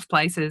in enough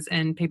places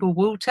and people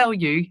will tell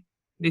you,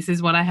 this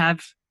is what I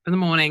have for the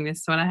morning, this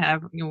is what I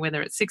have,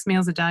 whether it's 6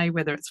 meals a day,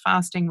 whether it's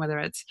fasting, whether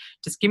it's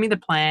just give me the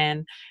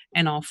plan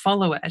and I'll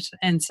follow it.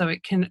 And so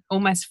it can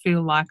almost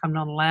feel like I'm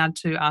not allowed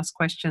to ask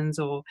questions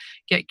or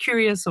get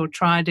curious or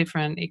try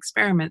different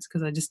experiments,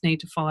 because I just need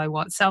to follow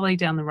what Sally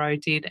down the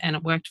road did and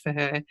it worked for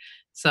her.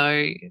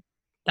 So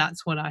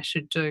that's what I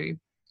should do.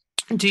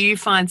 Do you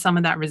find some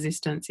of that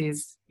resistance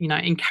is,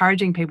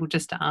 encouraging people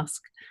just to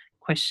ask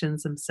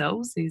questions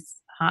themselves is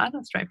hard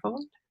or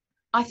straightforward?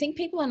 I think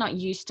people are not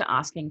used to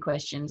asking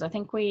questions. I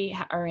think we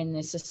are in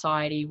this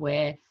society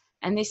where,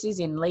 and this is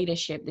in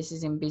leadership, this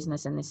is in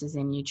business, and this is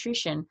in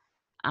nutrition,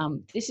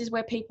 this is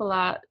where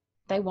people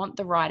they want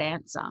the right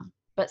answer,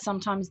 but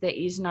sometimes there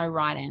is no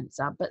right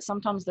answer, but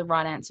sometimes the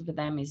right answer for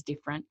them is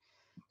different.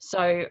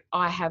 So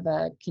I have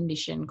a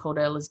condition called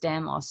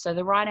Ehlers-Danlos. So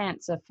the right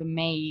answer for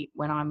me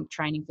when I'm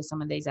training for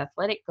some of these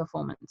athletic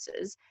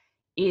performances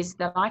is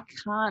that I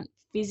can't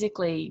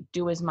physically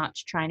do as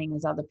much training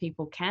as other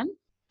people can.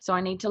 So I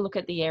need to look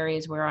at the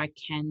areas where I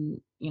can,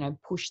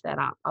 push that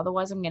up.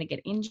 Otherwise, I'm going to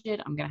get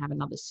injured. I'm going to have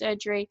another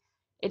surgery.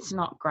 It's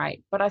not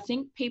great. But I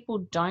think people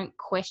don't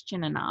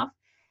question enough.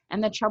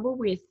 And the trouble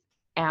with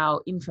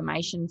our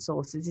information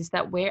sources is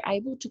that we're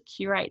able to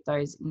curate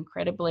those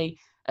incredibly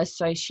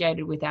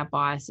associated with our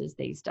biases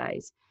these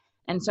days.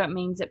 And so it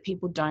means that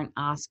people don't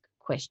ask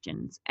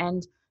questions.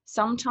 And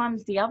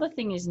sometimes the other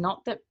thing is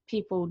not that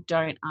people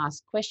don't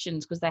ask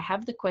questions because they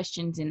have the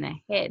questions in their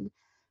head,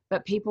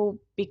 but people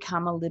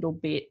become a little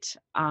bit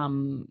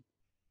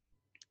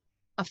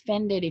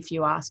offended if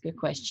you ask a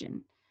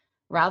question.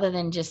 rather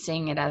than just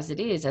seeing it as it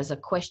is, as a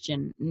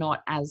question,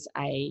 not as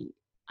a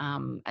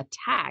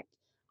attack,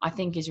 I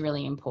think is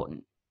really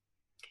important.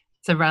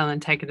 So rather than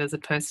take it as a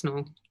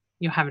personal,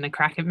 you're having a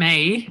crack at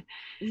me.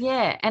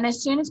 Yeah. And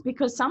as soon as,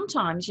 because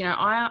sometimes, you know,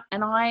 I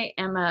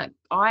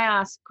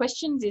ask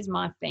questions is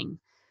my thing.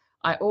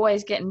 I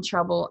always get in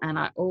trouble, and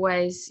I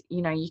always,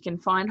 you know, you can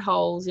find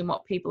holes in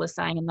what people are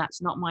saying, and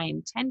that's not my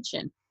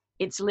intention.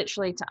 It's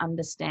literally to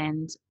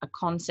understand a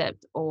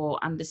concept or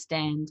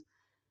understand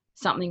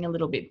something a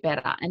little bit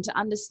better, and to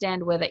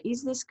understand whether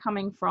is this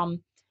coming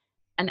from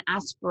an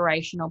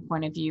aspirational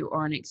point of view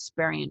or an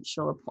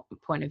experiential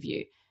point of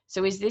view.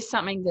 So is this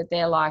something that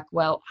they're like,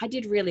 well, I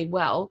did really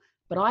well,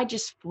 but I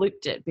just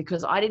flipped it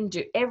because I didn't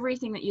do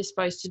everything that you're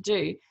supposed to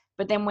do.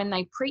 But then when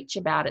they preach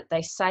about it,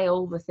 they say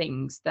all the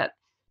things that,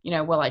 you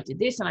know, well, I did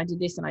this and I did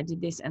this and I did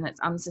this, and it's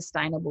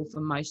unsustainable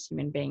for most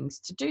human beings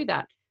to do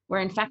that,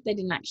 where in fact they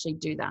didn't actually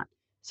do that.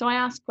 So I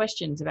ask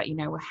questions about, you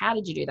know, well, how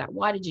did you do that?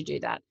 Why did you do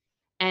that?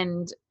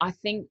 And I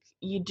think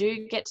you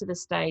do get to the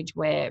stage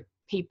where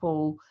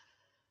people,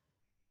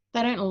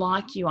 they don't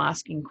like you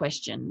asking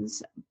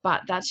questions,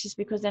 but that's just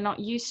because they're not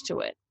used to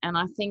it. And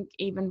I think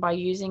even by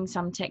using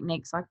some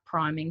techniques like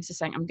priming, so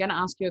saying, I'm going to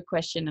ask you a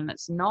question, and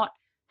it's not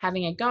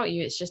having a go at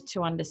you, it's just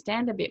to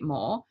understand a bit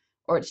more,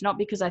 or it's not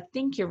because I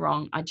think you're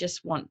wrong, I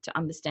just want to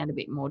understand a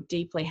bit more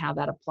deeply how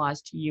that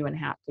applies to you and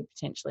how it could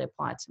potentially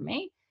apply to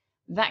me.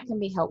 That can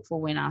be helpful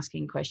when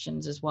asking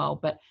questions as well.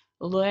 But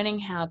learning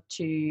how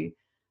to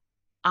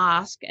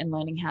ask and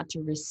learning how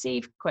to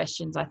receive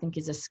questions, I think,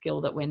 is a skill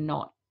that we're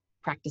not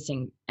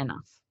practicing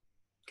enough.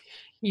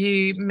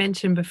 You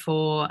mentioned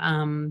before,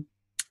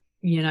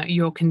 you know,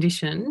 your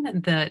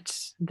condition, that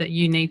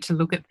you need to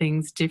look at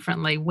things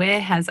differently. Where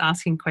has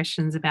asking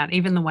questions about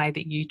even the way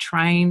that you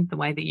train, the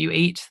way that you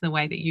eat, the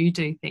way that you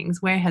do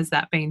things, where has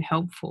that been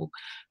helpful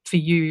for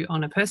you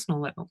on a personal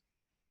level?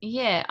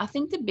 Yeah, I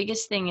think the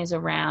biggest thing is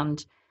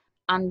around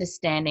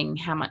understanding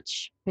how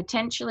much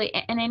potentially,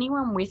 and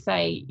anyone with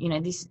a, you know,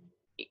 this,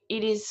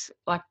 it is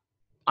like,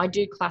 I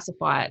do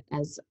classify it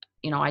as,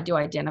 you know, I do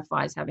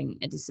identify as having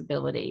a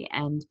disability.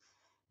 And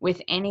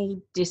with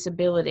any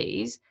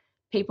disabilities,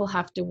 people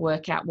have to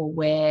work out,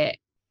 well,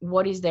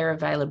 what is their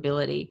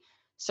availability?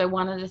 So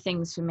one of the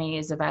things for me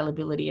is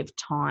availability of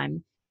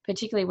time.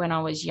 Particularly when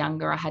I was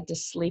younger, I had to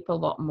sleep a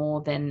lot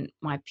more than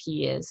my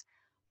peers.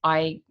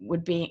 I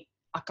would be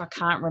like, I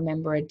can't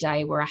remember a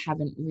day where I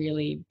haven't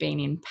really been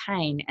in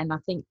pain. And I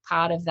think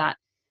part of that,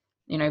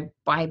 you know,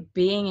 by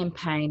being in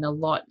pain a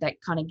lot,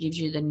 that kind of gives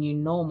you the new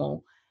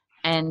normal.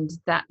 And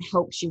that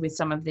helps you with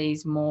some of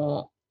these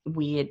more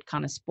weird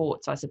kind of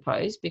sports, I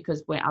suppose,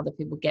 because when other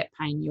people get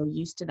pain, you're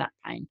used to that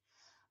pain.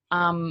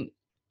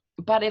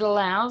 But it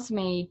allows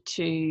me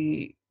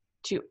to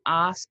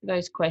ask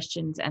those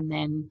questions and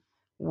then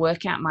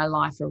work out my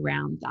life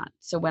around that.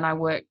 So when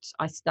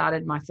I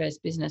started my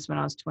first business when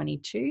I was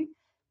 22,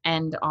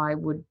 and I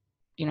would,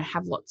 you know,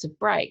 have lots of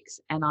breaks,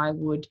 and I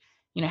would,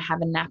 you know,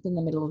 have a nap in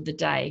the middle of the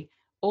day,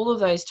 all of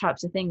those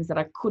types of things that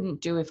I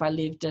couldn't do if I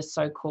lived a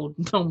so-called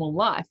normal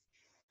life.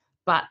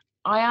 But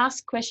I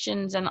ask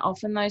questions, and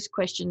often those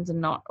questions are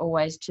not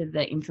always to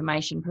the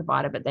information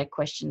provider, but they're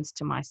questions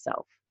to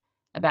myself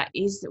about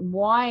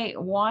why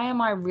am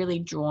I really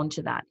drawn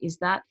to that? Is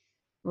that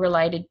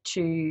related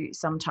to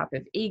some type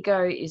of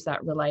ego? Is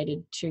that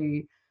related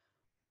to,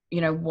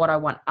 you know, what I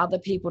want other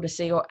people to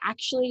see? Or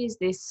actually, is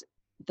this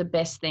the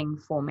best thing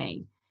for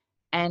me?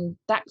 And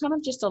that kind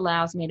of just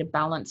allows me to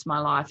balance my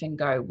life and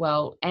go,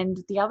 well, and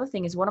the other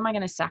thing is, what am I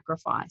going to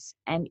sacrifice?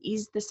 And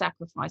is the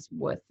sacrifice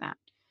worth that?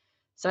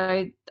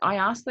 So I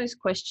ask those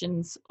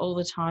questions all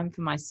the time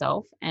for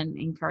myself, and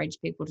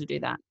encourage people to do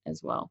that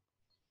as well.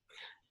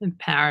 The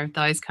power of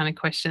those kind of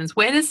questions.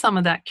 Where does some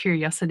of that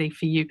curiosity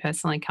for you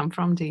personally come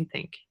from, do you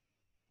think?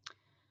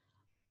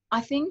 I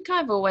think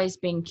I've always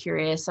been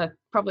curious. It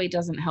probably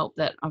doesn't help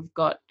that I've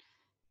got,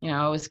 you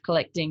know, I was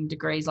collecting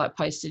degrees like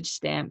postage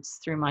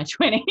stamps through my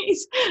 20s.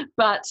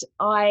 But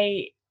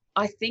I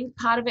think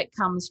part of it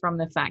comes from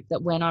the fact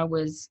that when I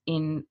was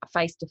in a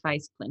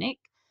face-to-face clinic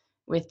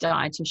with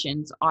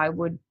dietitians, I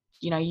would,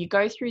 you know, you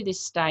go through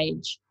this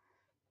stage,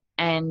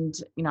 and,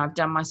 you know, I've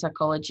done my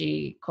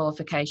psychology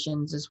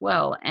qualifications as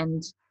well.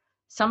 And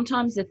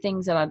sometimes the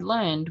things that I'd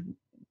learned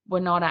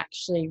were not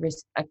actually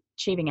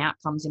achieving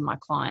outcomes in my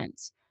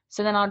clients.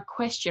 So then I'd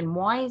question,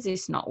 why is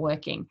this not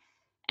working?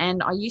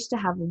 And I used to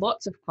have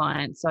lots of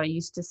clients. So I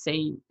used to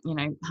see, you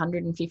know,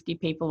 150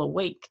 people a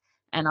week,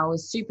 and I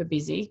was super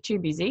busy, too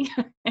busy.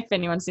 If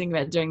anyone's thinking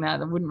about doing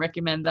that, I wouldn't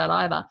recommend that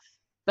either.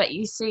 But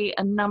you see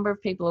a number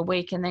of people a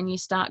week, and then you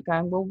start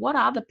going, well, what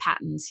are the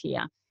patterns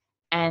here?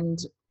 And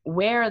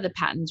where are the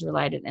patterns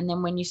related? And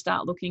then when you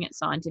start looking at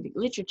scientific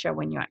literature,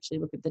 when you actually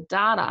look at the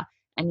data,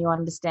 and you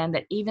understand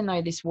that even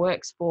though this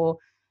works for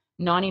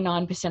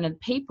 99% of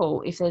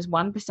people, if there's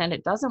 1%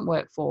 it doesn't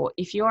work for,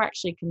 if you're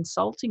actually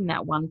consulting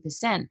that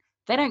 1%,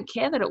 they don't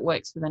care that it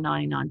works for the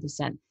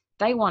 99%.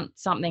 They want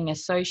something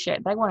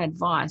associated, they want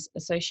advice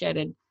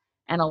associated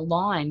and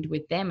aligned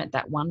with them at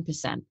that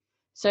 1%.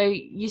 So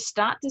you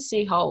start to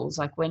see holes,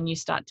 like when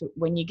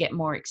you get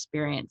more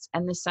experience.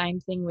 And the same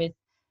thing with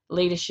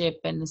leadership,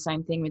 and the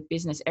same thing with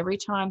business. Every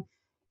time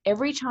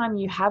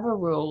you have a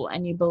rule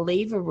and you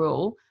believe a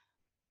rule,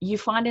 you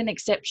find an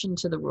exception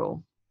to the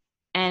rule.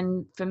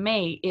 And for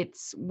me,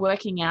 it's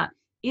working out,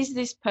 is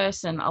this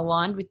person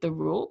aligned with the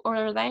rule, or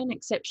are they an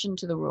exception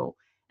to the rule?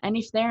 And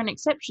if they're an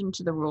exception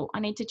to the rule, I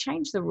need to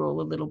change the rule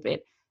a little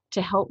bit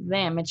to help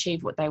them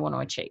achieve what they want to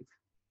achieve.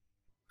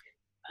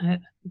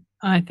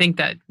 I think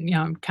that,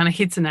 kind of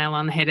hits a nail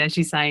on the head, as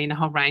you say, in a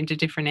whole range of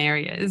different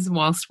areas.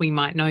 Whilst we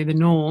might know the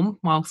norm,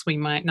 whilst we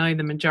might know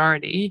the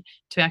majority,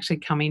 to actually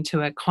come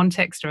into a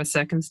context or a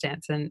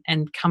circumstance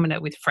and come at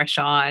it with fresh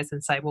eyes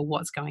and say, well,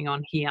 what's going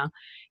on here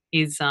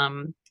is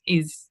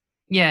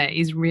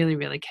really,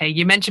 really key.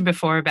 You mentioned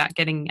before about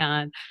getting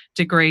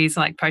degrees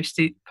like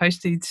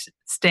postage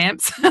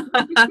stamps,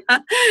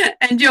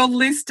 and your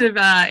list of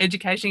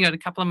education. You got a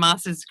couple of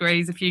master's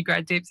degrees, a few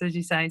grad dips, as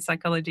you say,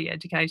 psychology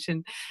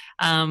education.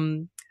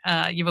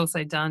 You've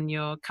also done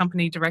your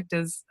company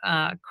directors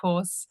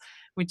course,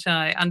 which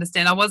I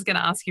understand. I was going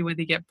to ask you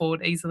whether you get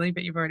bored easily,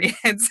 but you've already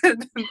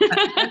answered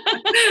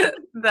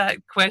that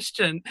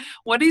question.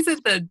 What is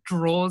it that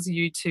draws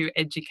you to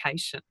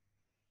education?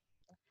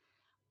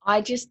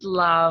 I just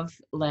love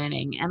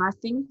learning. And I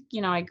think,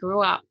 I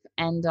grew up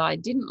and I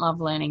didn't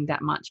love learning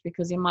that much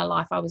because in my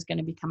life I was going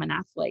to become an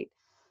athlete.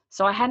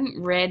 So I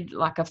hadn't read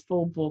like a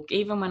full book.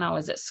 Even when I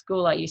was at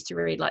school, I used to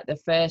read like the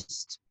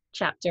first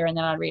chapter, and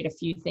then I'd read a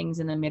few things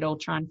in the middle,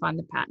 try and find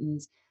the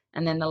patterns,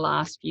 and then the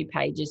last few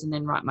pages, and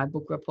then write my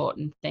book report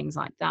and things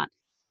like that.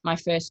 My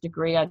first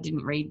degree, I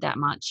didn't read that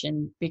much.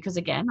 And because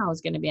again, I was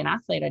going to be an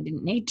athlete, I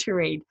didn't need to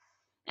read.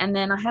 And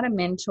then I had a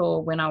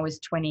mentor when I was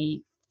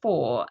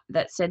 24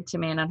 that said to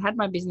me, and I'd had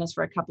my business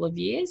for a couple of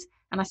years,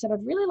 and I said,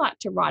 I'd really like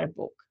to write a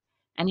book.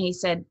 And he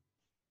said,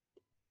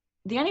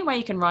 the only way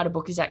you can write a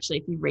book is actually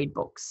if you read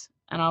books.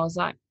 And I was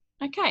like,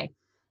 okay.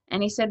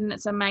 And he said, and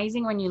it's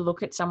amazing when you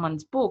look at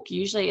someone's book,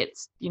 usually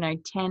it's,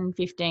 10,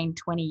 15,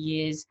 20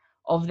 years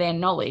of their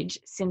knowledge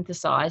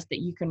synthesized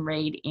that you can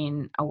read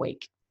in a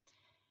week.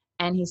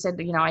 And he said,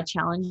 I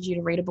challenge you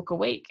to read a book a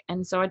week.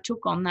 And so I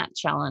took on that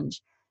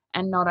challenge.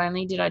 And not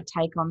only did I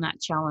take on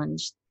that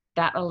challenge,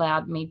 that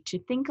allowed me to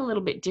think a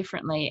little bit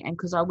differently. And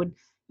because I would,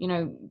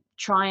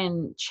 try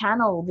and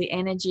channel the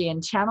energy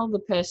and channel the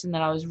person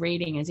that I was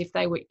reading as if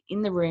they were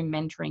in the room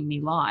mentoring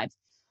me live.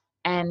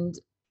 And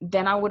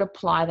then I would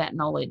apply that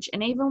knowledge.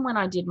 And even when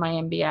I did my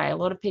MBA, a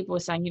lot of people were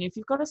saying, if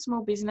you've got a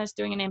small business,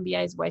 doing an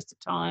MBA is a waste of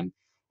time.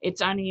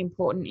 It's only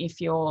important if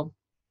you're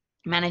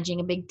managing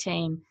a big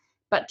team.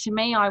 But to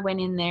me, I went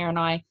in there and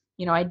I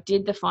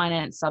did the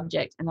finance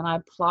subject, and then I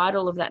applied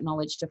all of that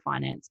knowledge to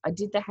finance. I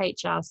did the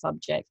HR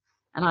subject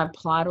and I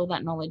applied all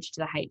that knowledge to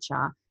the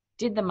HR,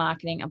 did the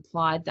marketing,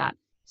 applied that.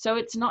 So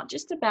it's not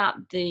just about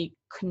the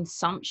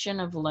consumption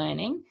of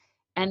learning,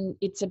 and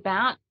it's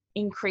about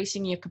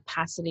increasing your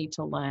capacity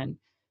to learn.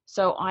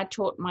 So I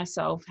taught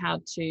myself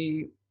how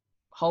to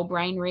whole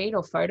brain read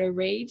or photo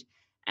read,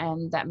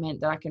 and that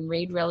meant that I can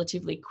read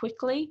relatively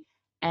quickly.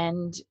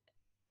 And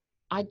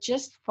I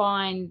just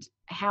find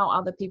how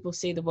other people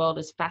see the world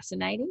as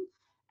fascinating.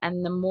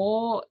 And the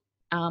more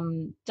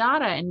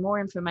data and more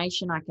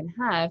information I can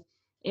have,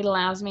 it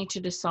allows me to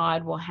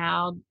decide, well,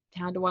 how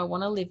do I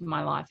want to live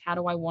my life? How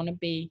do I want to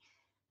be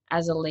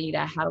as a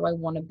leader? How do I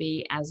want to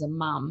be as a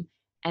mum?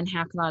 And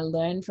how can I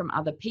learn from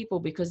other people?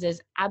 Because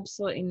there's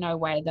absolutely no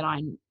way that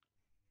I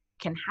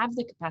can have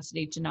the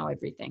capacity to know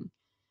everything.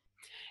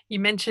 You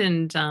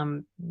mentioned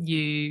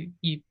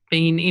you've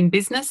been in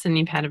business and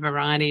you've had a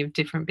variety of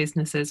different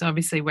businesses.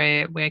 Obviously,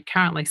 we're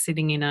currently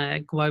sitting in a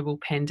global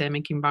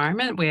pandemic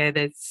environment where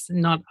there's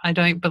not, I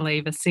don't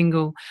believe, a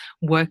single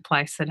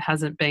workplace that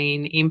hasn't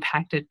been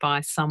impacted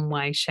by some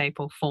way, shape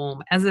or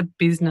form. As a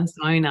business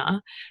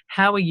owner,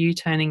 how are you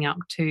turning up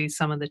to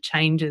some of the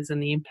changes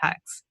and the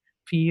impacts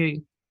for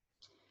you?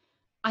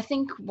 I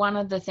think one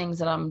of the things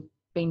that I'm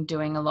been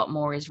doing a lot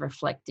more is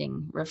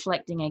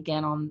reflecting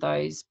again on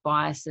those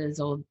biases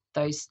or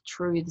those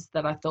truths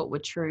that I thought were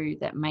true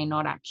that may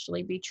not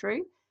actually be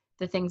true,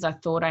 the things I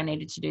thought I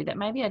needed to do that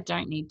maybe I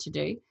don't need to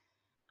do.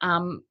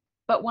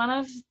 But one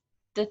of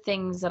the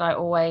things that I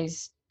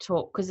always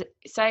talk, because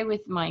say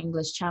with my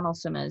English Channel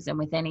swimmers and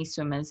with any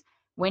swimmers,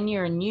 when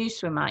you're a new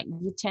swimmer,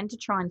 you tend to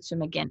try and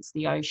swim against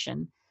the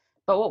ocean.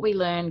 But what we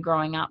learned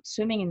growing up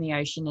swimming in the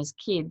ocean as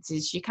kids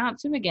is you can't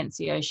swim against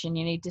the ocean,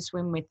 you need to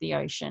swim with the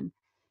ocean.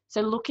 So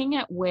looking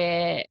at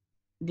where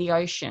the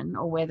ocean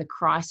or where the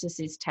crisis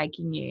is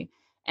taking you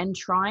and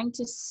trying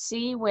to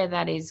see where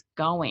that is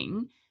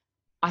going,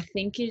 I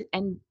think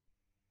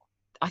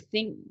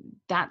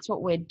that's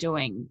what we're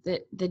doing.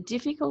 The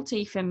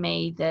difficulty for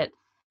me that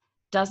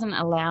doesn't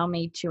allow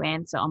me to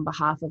answer on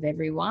behalf of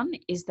everyone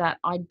is that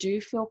I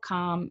do feel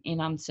calm in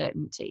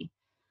uncertainty.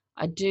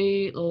 I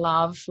do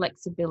love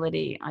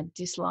flexibility. I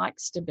dislike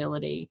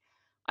stability.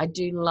 I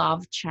do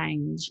love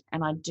change,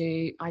 and I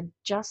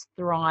just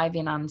thrive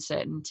in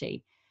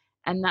uncertainty.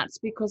 And that's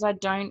because I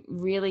don't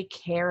really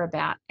care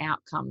about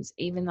outcomes,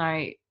 even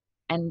though,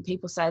 and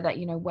people say that,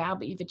 wow,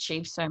 but you've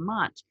achieved so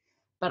much.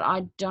 but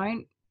I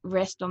don't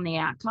rest on the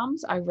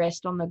outcomes. I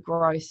rest on the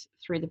growth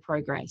through the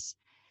progress.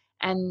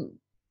 And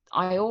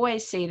I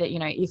always see that,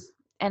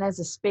 and as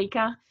a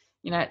speaker,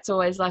 it's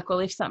always like, well,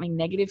 if something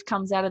negative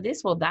comes out of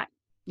this, well, that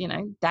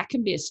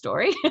can be a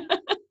story.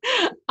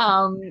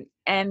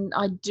 And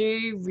I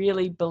do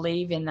really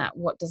believe in that.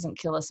 What doesn't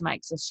kill us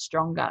makes us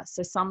stronger.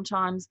 So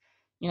sometimes,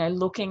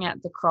 looking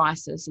at the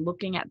crisis,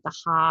 looking at the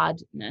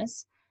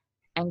hardness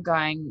and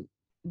going,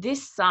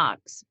 this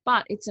sucks,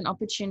 but it's an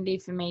opportunity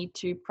for me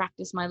to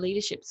practice my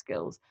leadership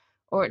skills,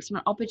 or it's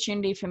an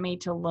opportunity for me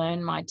to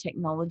learn my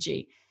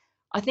technology.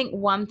 I think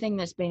one thing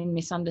that's been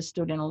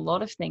misunderstood in a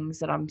lot of things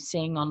that I'm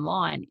seeing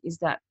online is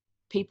that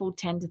people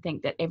tend to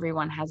think that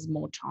everyone has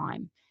more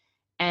time.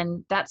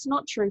 And that's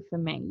not true for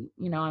me.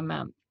 I'm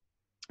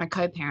a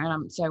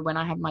co-parent. So when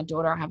I have my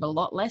daughter, I have a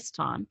lot less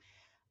time.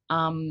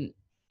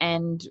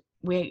 And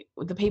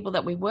the people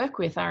that we work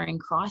with are in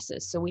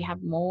crisis. So we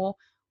have more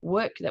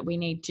work that we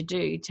need to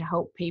do to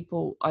help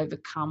people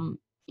overcome,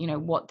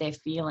 what they're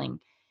feeling.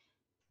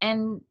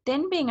 And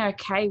then being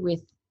okay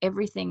with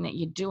everything that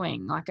you're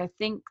doing. Like, I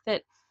think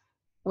that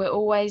we're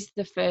always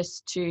the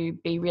first to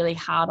be really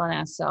hard on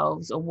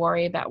ourselves or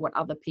worry about what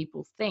other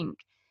people think,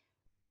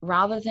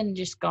 rather than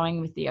just going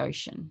with the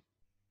ocean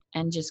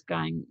and just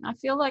going, I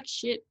feel like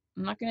shit,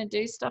 I'm not going to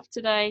do stuff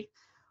today.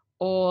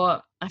 Or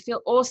I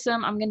feel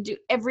awesome, I'm going to do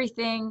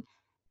everything.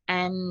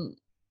 And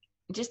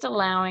just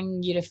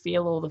allowing you to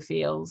feel all the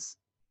feels,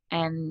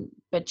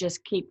 but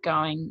just keep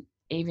going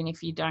even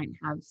if you don't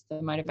have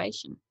the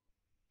motivation.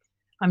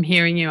 I'm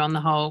hearing you on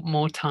the whole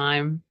more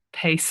time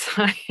piece.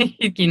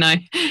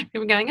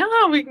 People going,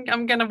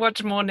 I'm going to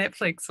watch more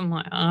Netflix. I'm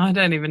like, I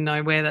don't even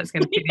know where that's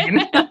going to fit in.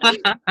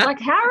 Like,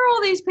 how are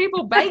all these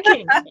people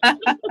baking?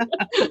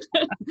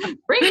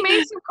 Bring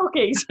me some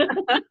cookies.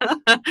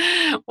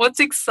 What's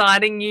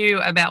exciting you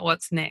about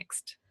what's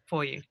next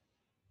for you?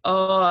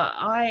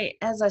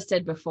 As I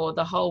said before,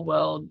 the whole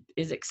world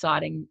is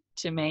exciting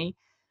to me.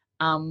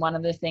 One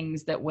of the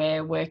things that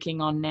we're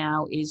working on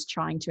now is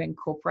trying to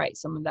incorporate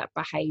some of that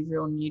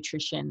behavioral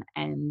nutrition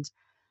and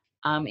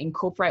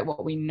incorporate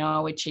what we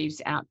know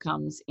achieves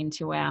outcomes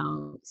into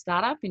our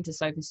startup, into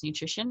Sophos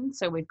Nutrition.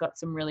 So we've got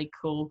some really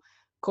cool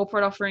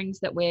corporate offerings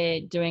that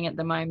we're doing at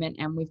the moment,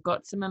 and we've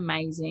got some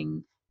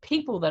amazing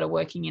people that are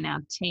working in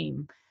our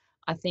team.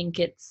 I think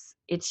it's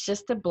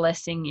just a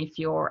blessing if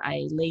you're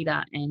a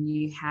leader and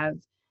you have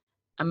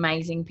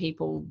amazing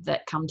people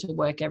that come to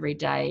work every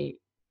day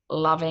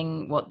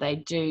loving what they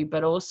do,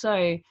 but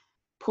also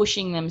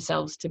pushing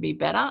themselves to be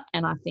better.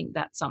 And I think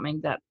that's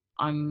something that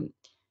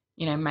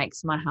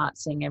makes my heart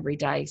sing every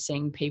day,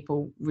 seeing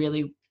people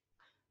really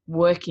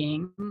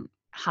working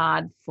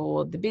hard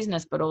for the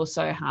business, but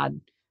also hard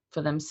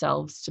for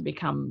themselves to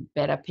become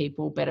better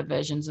people, better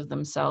versions of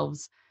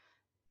themselves.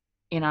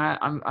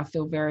 I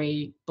feel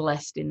very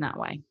blessed in that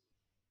way.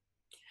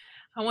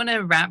 I want to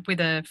wrap with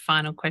a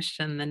final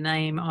question. The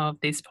name of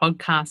this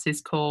podcast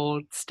is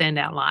called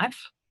Standout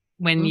Life.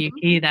 When you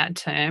hear that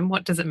term,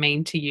 what does it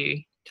mean to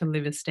you to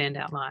live a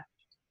standout life?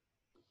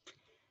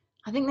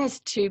 I think there's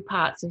two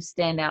parts of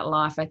standout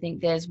life. I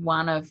think there's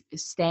one of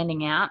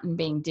standing out and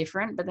being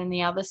different, but then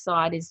the other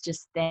side is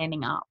just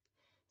standing up.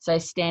 So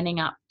standing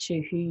up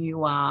to who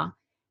you are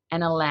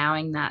and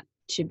allowing that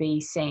to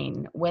be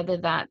seen, whether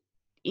that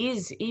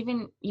is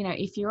even,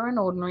 if you're an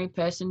ordinary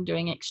person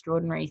doing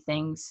extraordinary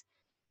things,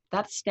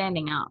 that's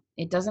standing up.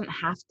 It doesn't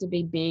have to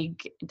be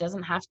big. It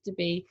doesn't have to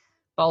be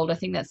bold. I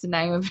think that's the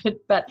name of it.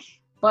 But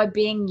by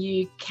being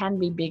you can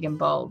be big and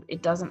bold.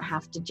 It doesn't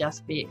have to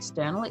just be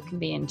external. It can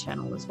be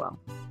internal as well.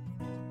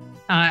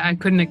 I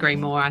couldn't agree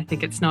more. I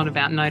think it's not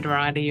about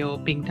notoriety or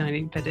big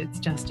notoriety, but it's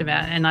just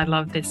about, and I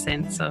love this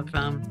sense of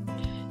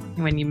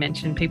when you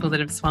mention people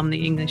that have swum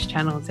the English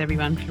channels,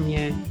 everyone from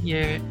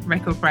your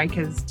record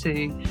breakers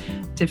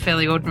to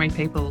fairly ordinary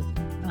people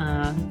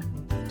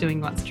doing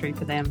what's true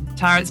for them.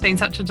 Tara, it's been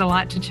such a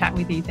delight to chat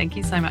with you. Thank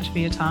you so much for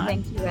your time.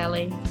 Thank you,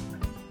 Ellie.